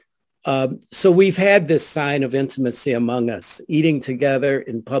 So we've had this sign of intimacy among us, eating together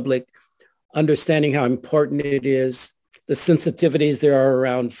in public, understanding how important it is, the sensitivities there are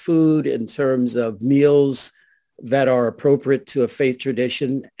around food in terms of meals that are appropriate to a faith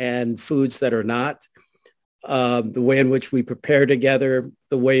tradition and foods that are not, the way in which we prepare together,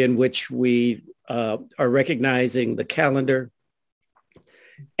 the way in which we are recognizing the calendar.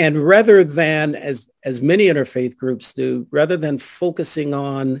 And rather than, as many interfaith groups do, rather than focusing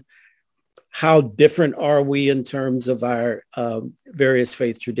on how different are we in terms of our various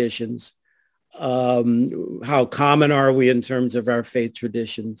faith traditions? How common are we in terms of our faith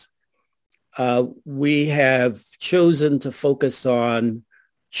traditions? We have chosen to focus on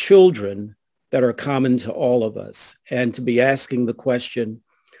children that are common to all of us, and to be asking the question,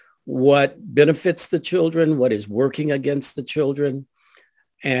 what benefits the children, what is working against the children,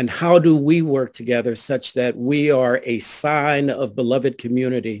 and how do we work together such that we are a sign of beloved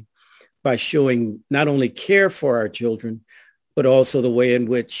community by showing not only care for our children, but also the way in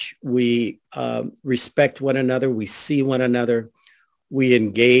which we respect one another, we see one another, we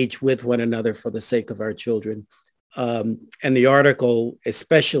engage with one another for the sake of our children. And the article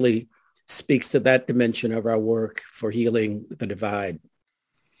especially speaks to that dimension of our work for healing the divide.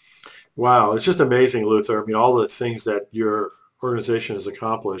 Wow, it's just amazing, Luther. I mean, all the things that your organization has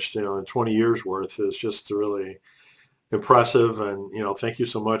accomplished, in 20 years worth is just really impressive. And, thank you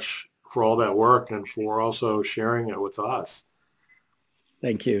so much for all that work and for also sharing it with us.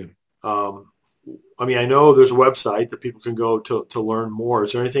 Thank you. I know there's a website that people can go to learn more.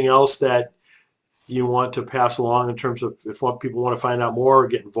 Is there anything else that you want to pass along in terms of if people want to find out more or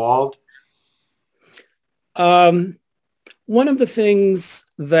get involved? One of the things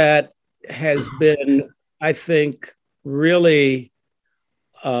that has been, I think, really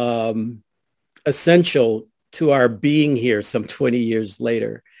essential to our being here some 20 years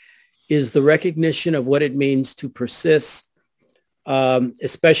later is the recognition of what it means to persist,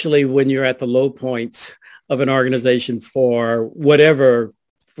 especially when you're at the low points of an organization for whatever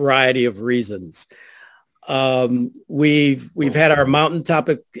variety of reasons. We've had our mountaintop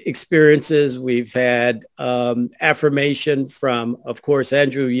experiences. We've had affirmation from, of course,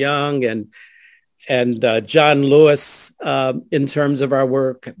 Andrew Young and John Lewis in terms of our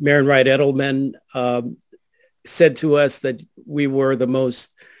work. Maren Wright Edelman said to us that we were the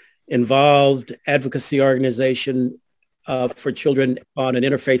most involved advocacy organization for children on an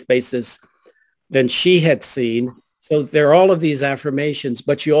interfaith basis than she had seen. So there are all of these affirmations,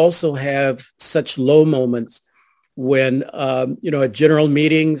 but you also have such low moments when, at general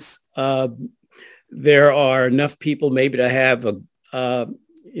meetings, there are enough people maybe to have a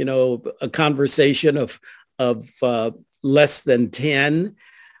conversation of less than 10,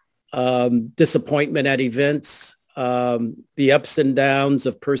 disappointment at events, the ups and downs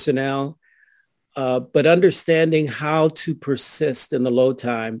of personnel, but understanding how to persist in the low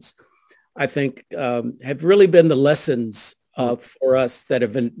times, I think, have really been the lessons for us that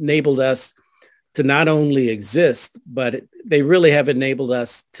have enabled us to not only exist, but they really have enabled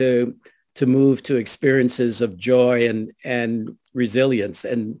us to move to experiences of joy and resilience.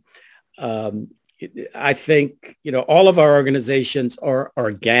 And I think, all of our organizations are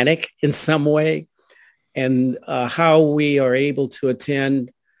organic in some way, and how we are able to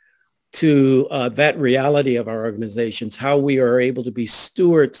attend to that reality of our organizations, how we are able to be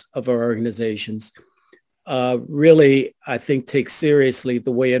stewards of our organizations, really, I think, takes seriously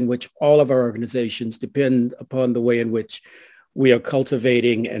the way in which all of our organizations depend upon the way in which we are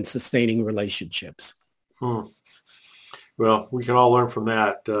cultivating and sustaining relationships. Well, we can all learn from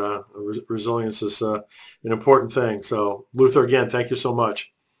that. Resilience is an important thing. So, Luther, again, thank you so much.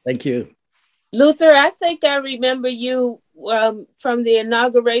 Thank you. Luther, I think I remember you from the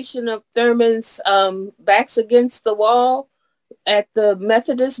inauguration of Thurman's Backs Against the Wall at the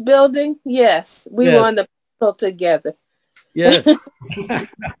Methodist building. Yes, we were on the panel together. Yes.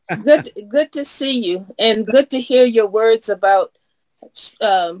 Good to see you, and good to hear your words about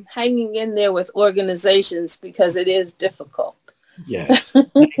hanging in there with organizations, because it is difficult. Yes.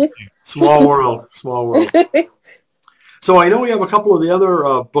 Small world. So I know we have a couple of the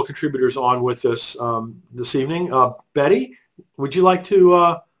other book contributors on with us this evening. Betty, would you like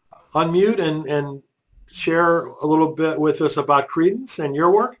to unmute and share a little bit with us about Credence and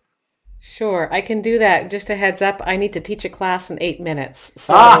your work? Sure, I can do that. Just a heads up, I need to teach a class in 8 minutes.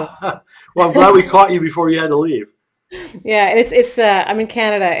 So. Well, I'm glad we caught you before you had to leave. Yeah, it's I'm in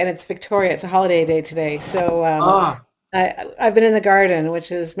Canada, and it's Victoria. It's a holiday day today, so I've been in the garden,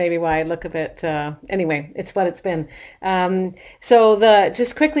 which is maybe why I look a bit. Anyway, it's what it's been.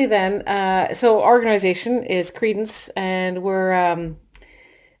 Just quickly then. So our organization is Credence, and we're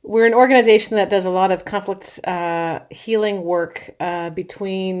an organization that does a lot of conflict healing work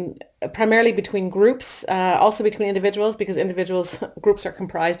primarily between groups, also between individuals, because groups are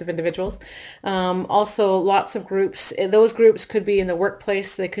comprised of individuals. Also lots of groups. Those groups could be in the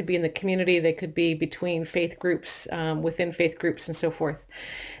workplace, they could be in the community, they could be between faith groups, within faith groups, and so forth.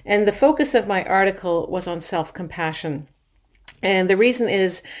 And the focus of my article was on self-compassion. And the reason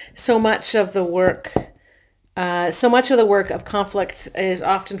is so much of the work So much of the work of conflict is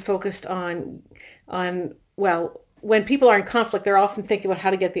often focused on, well, when people are in conflict, they're often thinking about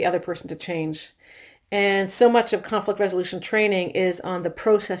how to get the other person to change. And so much of conflict resolution training is on the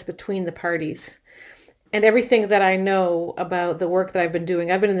process between the parties. And everything that I know about the work that I've been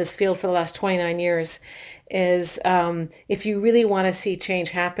doing, I've been in this field for the last 29 years, is if you really want to see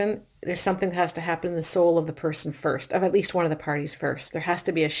change happen, there's something that has to happen in the soul of the person first, of at least one of the parties first. There has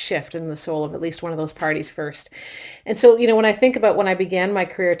to be a shift in the soul of at least one of those parties first. And so, when I think about when I began my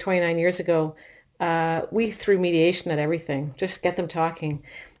career 29 years ago, we threw mediation at everything, just get them talking.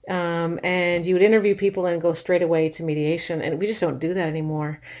 And you would interview people and go straight away to mediation. And we just don't do that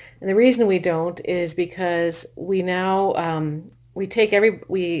anymore. And the reason we don't is because we now,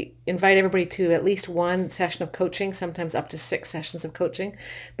 we invite everybody to at least one session of coaching, sometimes up to 6 sessions of coaching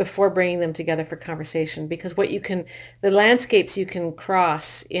before bringing them together for conversation. Because the landscapes you can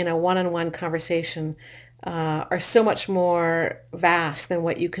cross in a one-on-one conversation are so much more vast than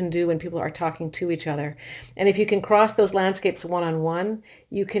what you can do when people are talking to each other. And if you can cross those landscapes one-on-one,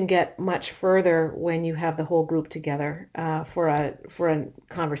 you can get much further when you have the whole group together for a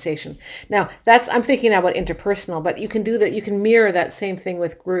conversation. Now, I'm thinking now about interpersonal, but you can do that. You can mirror that same thing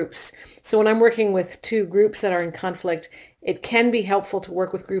with groups. So when I'm working with 2 groups that are in conflict, it can be helpful to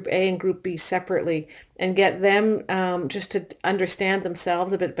work with Group A and Group B separately and get them just to understand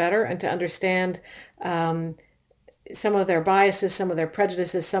themselves a bit better and to understand some of their biases, some of their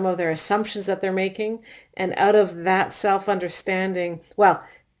prejudices, some of their assumptions that they're making. And out of that self-understanding, well,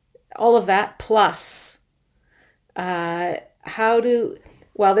 all of that plus there's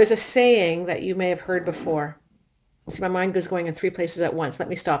a saying that you may have heard before. See, my mind goes going in 3 places at once. Let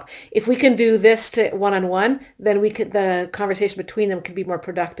me stop. If we can do this to one-on-one, then the conversation between them can be more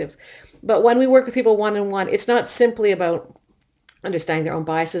productive. But when we work with people one-on-one, it's not simply about understanding their own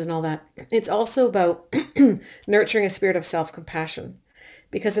biases and all that. It's also about nurturing a spirit of self-compassion.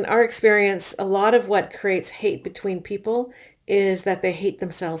 Because in our experience, a lot of what creates hate between people is that they hate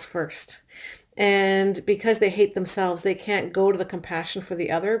themselves first. And because they hate themselves, they can't go to the compassion for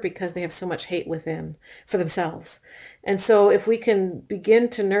the other because they have so much hate within for themselves. And so if we can begin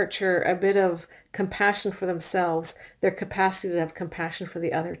to nurture a bit of compassion for themselves, their capacity to have compassion for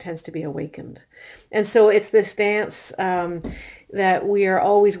the other tends to be awakened. And so it's this dance that we are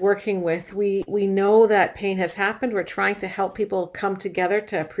always working with. We know that pain has happened. We're trying to help people come together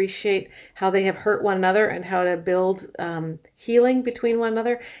to appreciate how they have hurt one another and how to build healing between one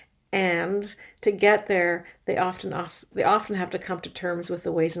another. And to get there, they often have to come to terms with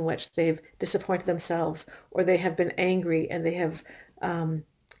the ways in which they've disappointed themselves, or they have been angry, and they have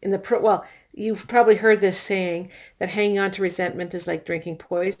you've probably heard this saying that hanging on to resentment is like drinking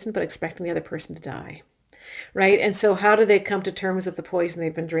poison, but expecting the other person to die, right? And so how do they come to terms with the poison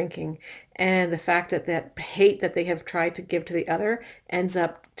they've been drinking, and the fact that hate that they have tried to give to the other ends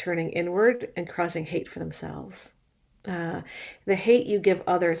up turning inward and causing hate for themselves? The hate you give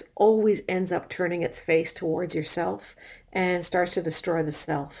others always ends up turning its face towards yourself and starts to destroy the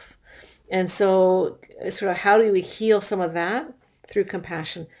self. And so sort of how do we heal some of that? Through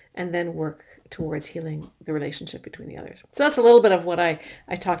compassion, and then work towards healing the relationship between the others. So that's a little bit of what I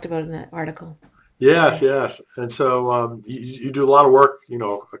talked about in that article. Yes. And so you do a lot of work,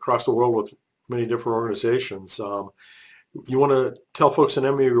 across the world with many different organizations. You want to tell folks the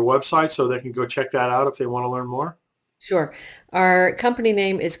name of your website so they can go check that out if they want to learn more? Sure. Our company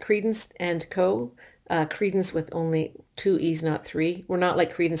name is Credence & Co. Credence with only 2 E's, not 3. We're not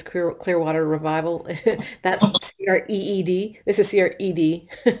like Creedence Clearwater Revival. That's C-R-E-E-D. This is C-R-E-D.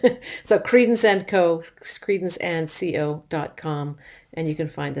 So Credence & Co., credenceandco.com, and you can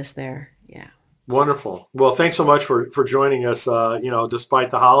find us there. Yeah. Wonderful. Well, thanks so much for joining us, despite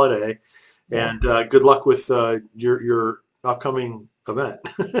the holiday. And good luck with your upcoming event.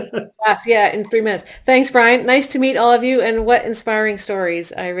 Yeah, in 3 minutes. Thanks, Brian. Nice to meet all of you, and what inspiring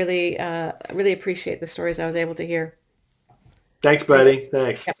stories. I really appreciate the stories I was able to hear. Thanks, Betty.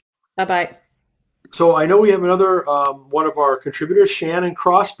 Thanks. Yep. Bye-bye. So I know we have another one of our contributors, Shannon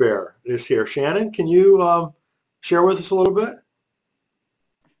Crossbear, is here. Shannon, can you share with us a little bit?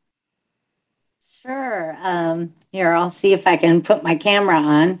 Sure. Here, I'll see if I can put my camera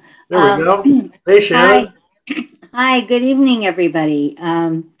on. There we go. Hey, Shannon. Hi, good evening, everybody.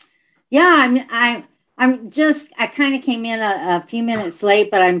 I kind of came in a few minutes late,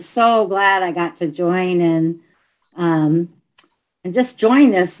 but I'm so glad I got to join and just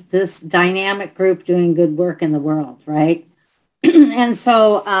join this dynamic group doing good work in the world, right? And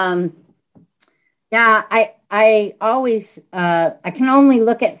so, I always, I can only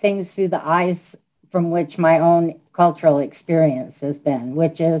look at things through the eyes from which my own cultural experience has been,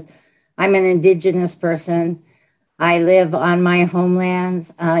 which is I'm an Indigenous person. I live on my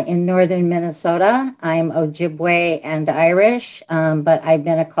homelands in northern Minnesota. I'm Ojibwe and Irish, but I've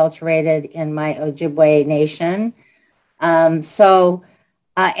been acculturated in my Ojibwe nation. And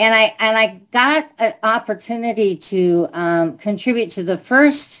I got an opportunity to contribute to the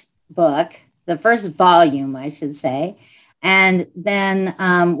first book, the first volume, I should say, and then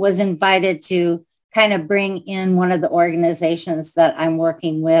was invited to kind of bring in one of the organizations that I'm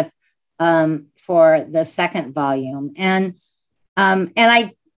working with for the second volume. And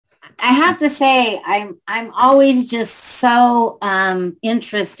I have to say, I'm always just so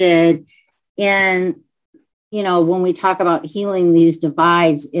interested in, when we talk about healing these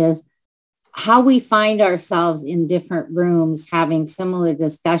divides, is how we find ourselves in different rooms having similar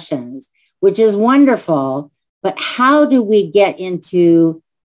discussions, which is wonderful. But how do we get into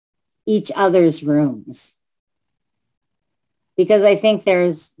each other's rooms? Because I think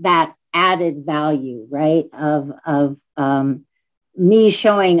there's that added value, right, of me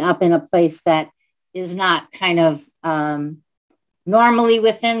showing up in a place that is not kind of normally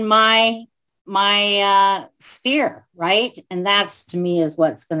within my sphere, right? And that's, to me, is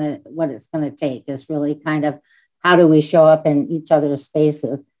what it's gonna take, is really kind of how do we show up in each other's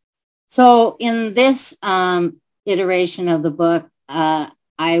spaces. So in this iteration of the book,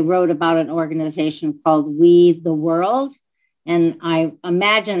 I wrote about an organization called We the World. And I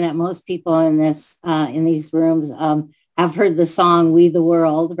imagine that most people in these rooms have heard the song We the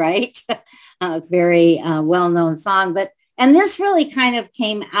World, right? A very well-known song. And this really kind of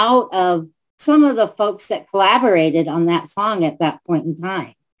came out of some of the folks that collaborated on that song at that point in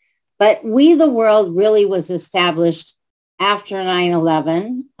time. But We the World really was established after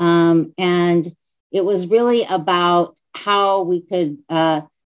 9/11. And it was really about how we could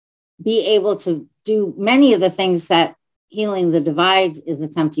be able to do many of the things that Healing the Divides is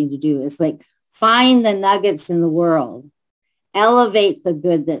attempting to do. It's like find the nuggets in the world, elevate the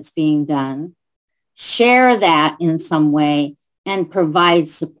good that's being done, share that in some way, and provide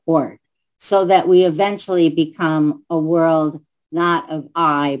support so that we eventually become a world not of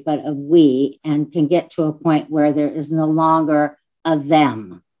I, but of we, and can get to a point where there is no longer a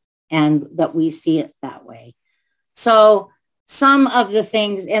them, and that we see it that way. So some of the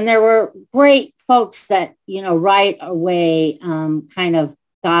things, and there were great folks that, right away kind of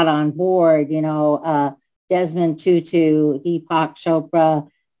got on board, Desmond Tutu, Deepak Chopra,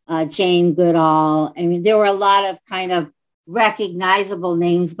 Jane Goodall. I mean, there were a lot of kind of recognizable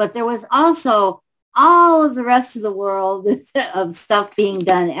names, but there was also all of the rest of the world of stuff being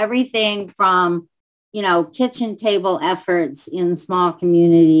done, everything from, kitchen table efforts in small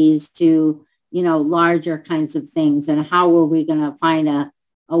communities to, larger kinds of things, and how were we going to find a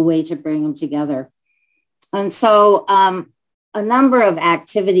way to bring them together. And so a number of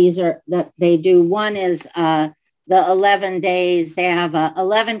activities that they do. One is the 11 days. They have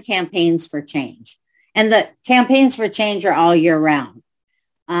 11 campaigns for change. And the campaigns for change are all year round.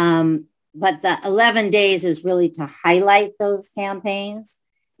 But the 11 days is really to highlight those campaigns.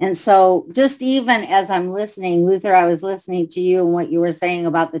 And so just even as I'm listening, Luther, I was listening to you and what you were saying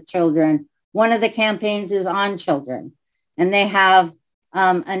about the children. One of the campaigns is on children. And they have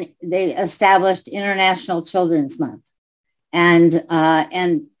they established International Children's Month.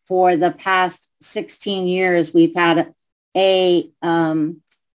 And for the past 16 years, we've had a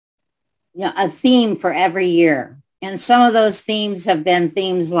theme for every year. And some of those themes have been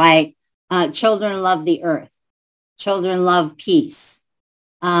themes like children love the earth, children love peace,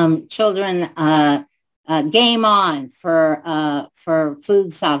 children game on for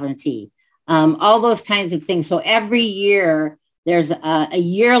food sovereignty, all those kinds of things. So every year there's a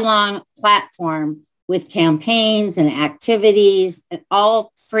year-long platform with campaigns and activities,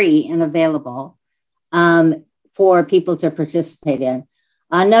 all free and available for people to participate in.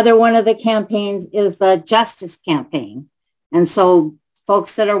 Another one of the campaigns is the Justice Campaign. And so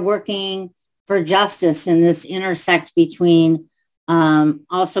folks that are working for justice in this intersect between,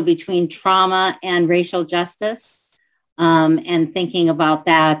 also between trauma and racial justice, and thinking about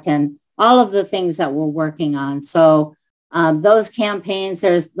that and all of the things that we're working on. So those campaigns,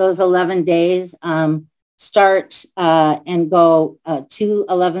 there's those 11 days, start and go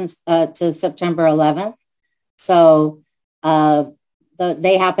to September 11th. So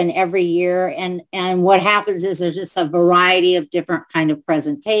they happen every year. And what happens is there's just a variety of different kind of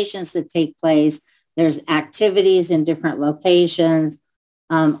presentations that take place. There's activities in different locations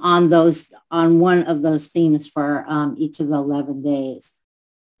on one of those themes for each of the 11 days.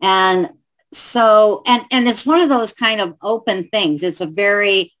 And so, and it's one of those kind of open things. It's a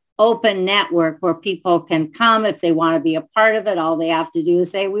very open network where people can come if they want to be a part of it. All they have to do is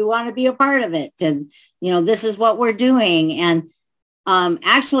say, we want to be a part of it. And, this is what we're doing. And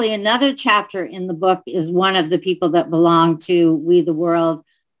actually, another chapter in the book is one of the people that belong to We the World,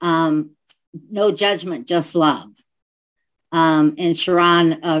 No Judgment, Just Love. And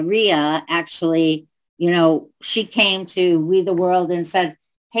Sharon Rhea, actually, she came to We the World and said,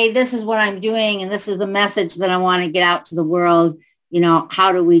 hey, this is what I'm doing, and this is the message that I want to get out to the world.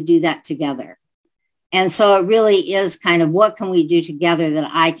 How do we do that together? And so it really is kind of, what can we do together that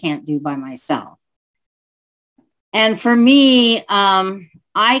I can't do by myself? And for me,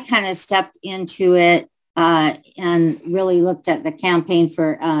 I kind of stepped into it and really looked at the campaign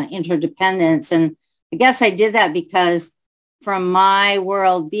for interdependence. And I guess I did that because from my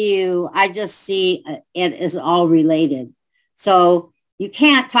worldview, I just see it as all related. So you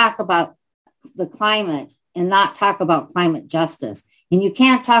can't talk about the climate and not talk about climate justice. And you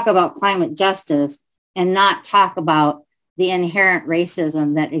can't talk about climate justice and not talk about the inherent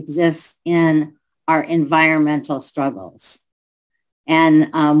racism that exists in our environmental struggles.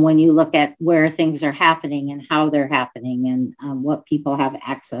 And when you look at where things are happening and how they're happening and what people have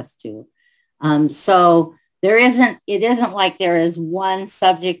access to. So it isn't like there is one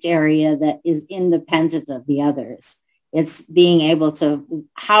subject area that is independent of the others. It's being able to,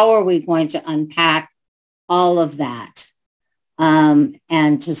 how are we going to unpack all of that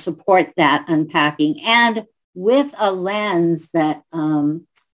and to support that unpacking, and with a lens that,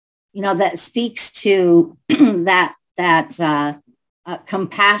 that speaks to that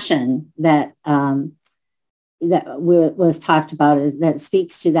compassion that was talked about, that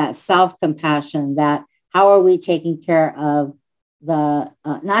speaks to that self-compassion, that how are we taking care of the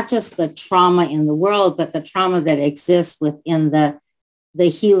not just the trauma in the world, but the trauma that exists within the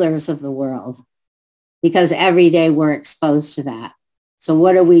healers of the world, because every day we're exposed to that. So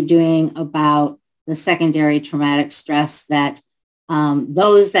what are we doing about the secondary traumatic stress that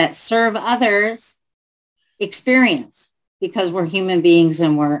those that serve others experience, because we're human beings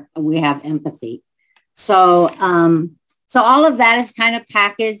and we have empathy. So all of that is kind of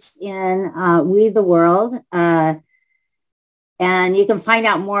packaged in We the World. And you can find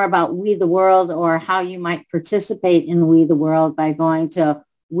out more about We the World or how you might participate in We the World by going to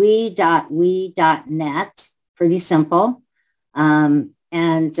we.we.net. Pretty simple. Find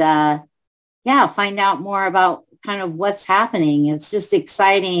out more about kind of what's happening. It's just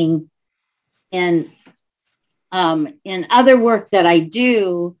exciting. In other work that I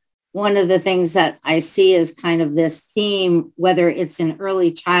do, one of the things that I see is kind of this theme, whether it's in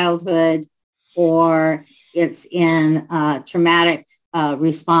early childhood or it's in traumatic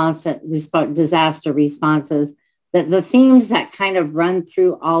disaster responses, that the themes that kind of run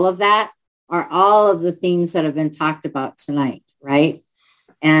through all of that are all of the themes that have been talked about tonight, right?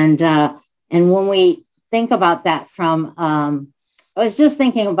 And when we think about that from, I was just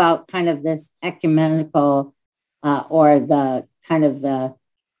thinking about kind of this ecumenical or the kind of the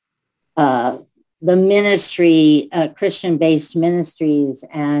ministry, Christian-based ministries,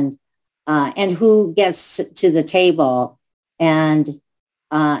 and who gets to the table, and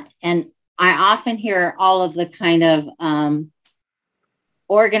I often hear all of the kind of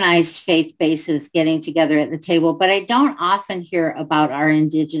organized faith bases getting together at the table, but I don't often hear about our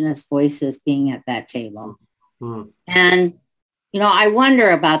Indigenous voices being at that table. And I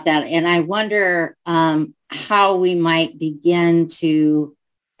wonder about that, and I wonder how we might begin to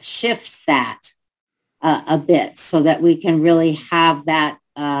shift that a bit so that we can really have that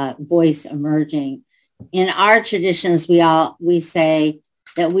voice emerging. In our traditions, we say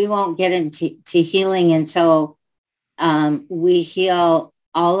that we won't get into healing until we heal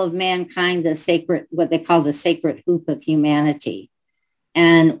all of mankind, what they call the sacred hoop of humanity.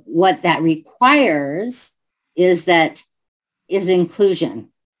 And what that requires is inclusion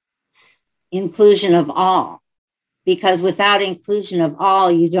of all, because without inclusion of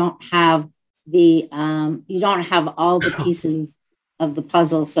all, you don't have all the pieces of the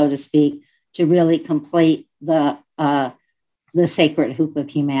puzzle, so to speak, to really complete the sacred hoop of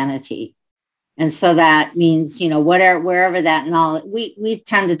humanity. And so that means, wherever that knowledge, we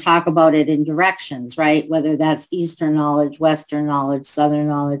tend to talk about it in directions, right? Whether that's Eastern knowledge, Western knowledge, Southern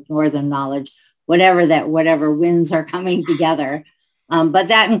knowledge, Northern knowledge, whatever winds are coming together. But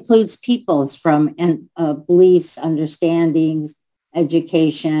that includes peoples from beliefs, understandings,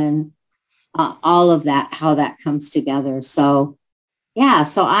 education, all of that, how that comes together. So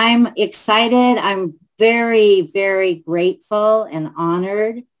I'm excited. I'm very, very grateful and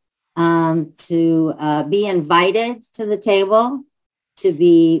honored to be invited to the table, to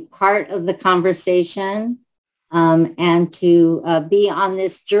be part of the conversation. and to be on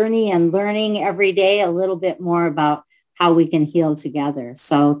this journey and learning every day a little bit more about how we can heal together.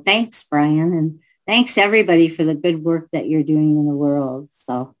 So thanks, Brian, and thanks everybody for the good work that you're doing in the world.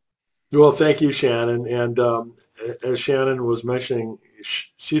 So. Well, thank you, Shannon. And as Shannon was mentioning,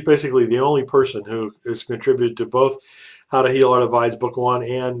 she's basically the only person who has contributed to both How to Heal Our Divides Book 1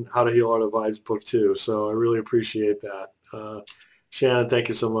 and How to Heal Our Divides Book 2. So I really appreciate that. Shannon, thank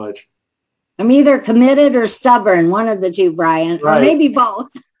you so much. I'm either committed or stubborn, one of the two, Brian, right. Or maybe both.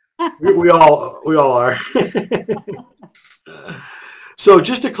 we all are. So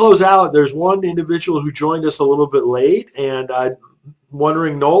just to close out, there's one individual who joined us a little bit late, and I'm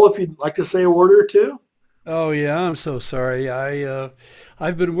wondering, Noel, if you'd like to say a word or two? Oh, yeah, I'm so sorry.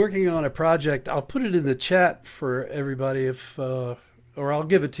 I've been working on a project. I'll put it in the chat for everybody or I'll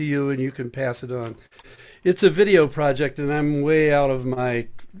give it to you and you can pass it on. It's a video project, and I'm way out of my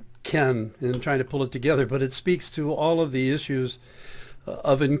ken in trying to pull it together, but it speaks to all of the issues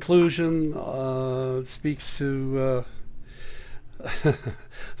of inclusion. It speaks to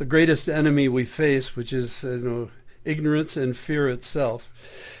the greatest enemy we face, which is ignorance and fear itself.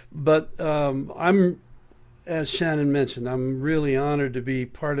 But as Shannon mentioned, I'm really honored to be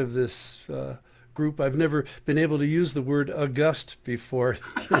part of this group. I've never been able to use the word august before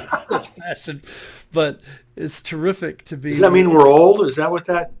in such fashion, but it's terrific to be. Does that mean we're old? Is that what?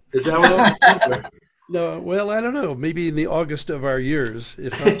 No, well, I don't know. Maybe in the August of our years,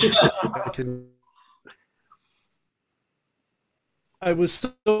 if I can. I was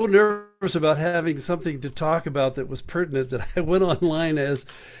so nervous about having something to talk about that was pertinent that I went online as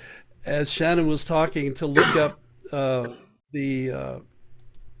Shannon was talking to look up the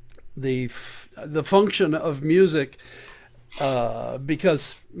function of music,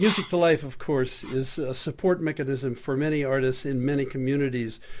 because Music to Life, of course, is a support mechanism for many artists in many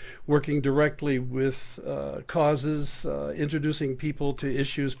communities, working directly with causes, introducing people to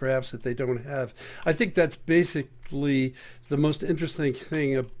issues perhaps that they don't have. I think that's basically the most interesting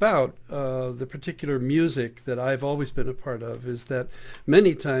thing about the particular music that I've always been a part of, is that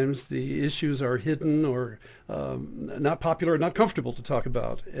many times the issues are hidden or not popular or not comfortable to talk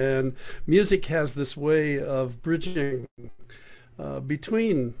about. And music has this way of bridging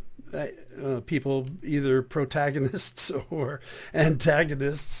between people, either protagonists or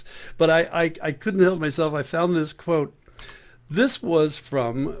antagonists. But I couldn't help myself. I found this quote. This was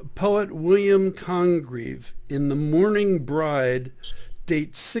from poet William Congreve in The Mourning Bride,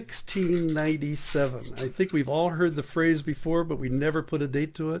 date 1697. I think we've all heard the phrase before, but we never put a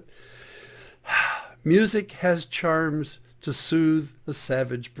date to it. Music has charms to soothe the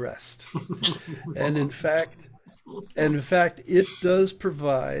savage breast. And in fact, it does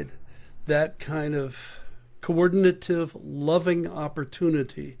provide that kind of coordinative, loving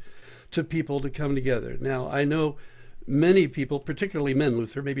opportunity to people to come together. Now, I know many people, particularly men,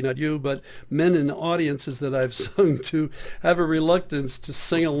 Luther, maybe not you, but men in audiences that I've sung to have a reluctance to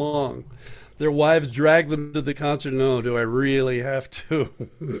sing along. Their wives drag them to the concert. No, do I really have to?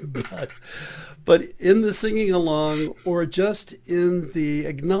 But in the singing along, or just in the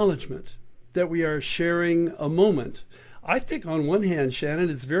acknowledgement that we are sharing a moment, I think on one hand, Shannon,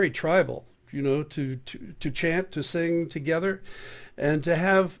 it's very tribal, to chant, to sing together, and to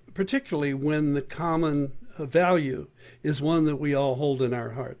have, particularly when the common value is one that we all hold in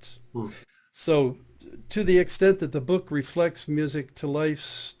our hearts. So to the extent that the book reflects Music to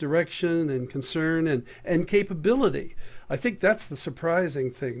Life's direction and concern and capability, I think that's the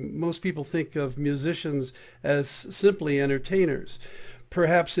surprising thing. Most people think of musicians as simply entertainers.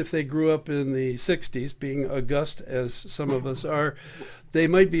 Perhaps if they grew up in the 60s, being august as some of us are, they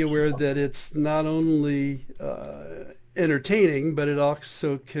might be aware that it's not only entertaining, but it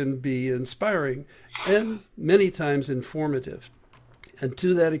also can be inspiring and many times informative. And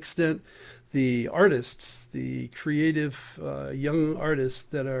to that extent, the artists, the creative young artists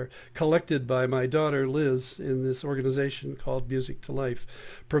that are collected by my daughter Liz in this organization called Music to Life,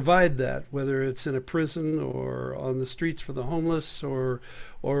 provide that, whether it's in a prison or on the streets for the homeless, or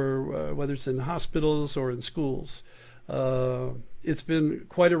whether it's in hospitals or in schools. It's been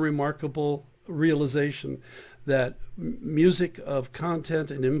quite a remarkable realization that music of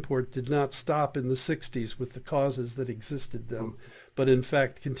content and import did not stop in the 60s with the causes that existed then, but in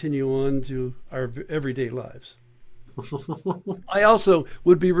fact continue on to our everyday lives. I also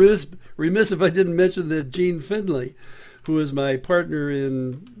would be remiss if I didn't mention that Jean Finley, who is my partner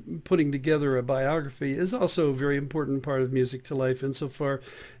in putting together a biography, is also a very important part of Music to Life insofar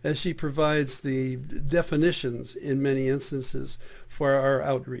as she provides the definitions in many instances for our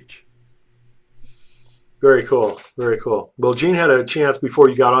outreach. Very cool. Very cool. Well, Gene had a chance before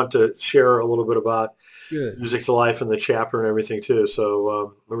you got on to share a little bit about Music to Life and the chapter and everything too.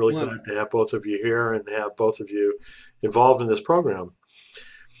 So I'm really glad to have both of you here and have both of you involved in this program.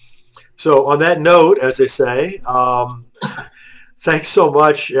 So on that note, as they say, thanks so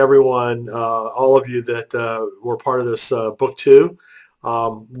much, everyone, all of you that were part of this book 2.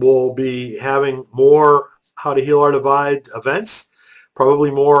 We'll be having more How to Heal Our Divide events,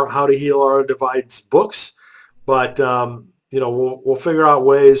 probably more How to Heal Our Divides books, but we'll figure out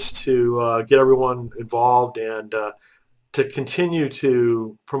ways to get everyone involved and to continue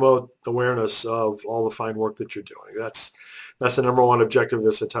to promote awareness of all the fine work that you're doing. That's the number one objective of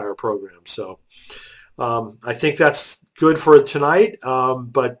this entire program. So I think that's good for tonight.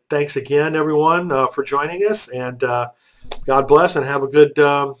 But thanks again, everyone, for joining us, and God bless and have a good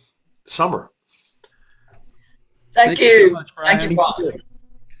summer. Thank you. So much, Brian. Thank you, Brian.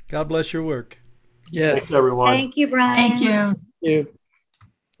 God bless your work. Yes. Thanks, everyone. Thank you, Brian. Thank you. You.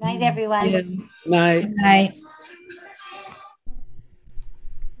 Night, everyone. Night. Night.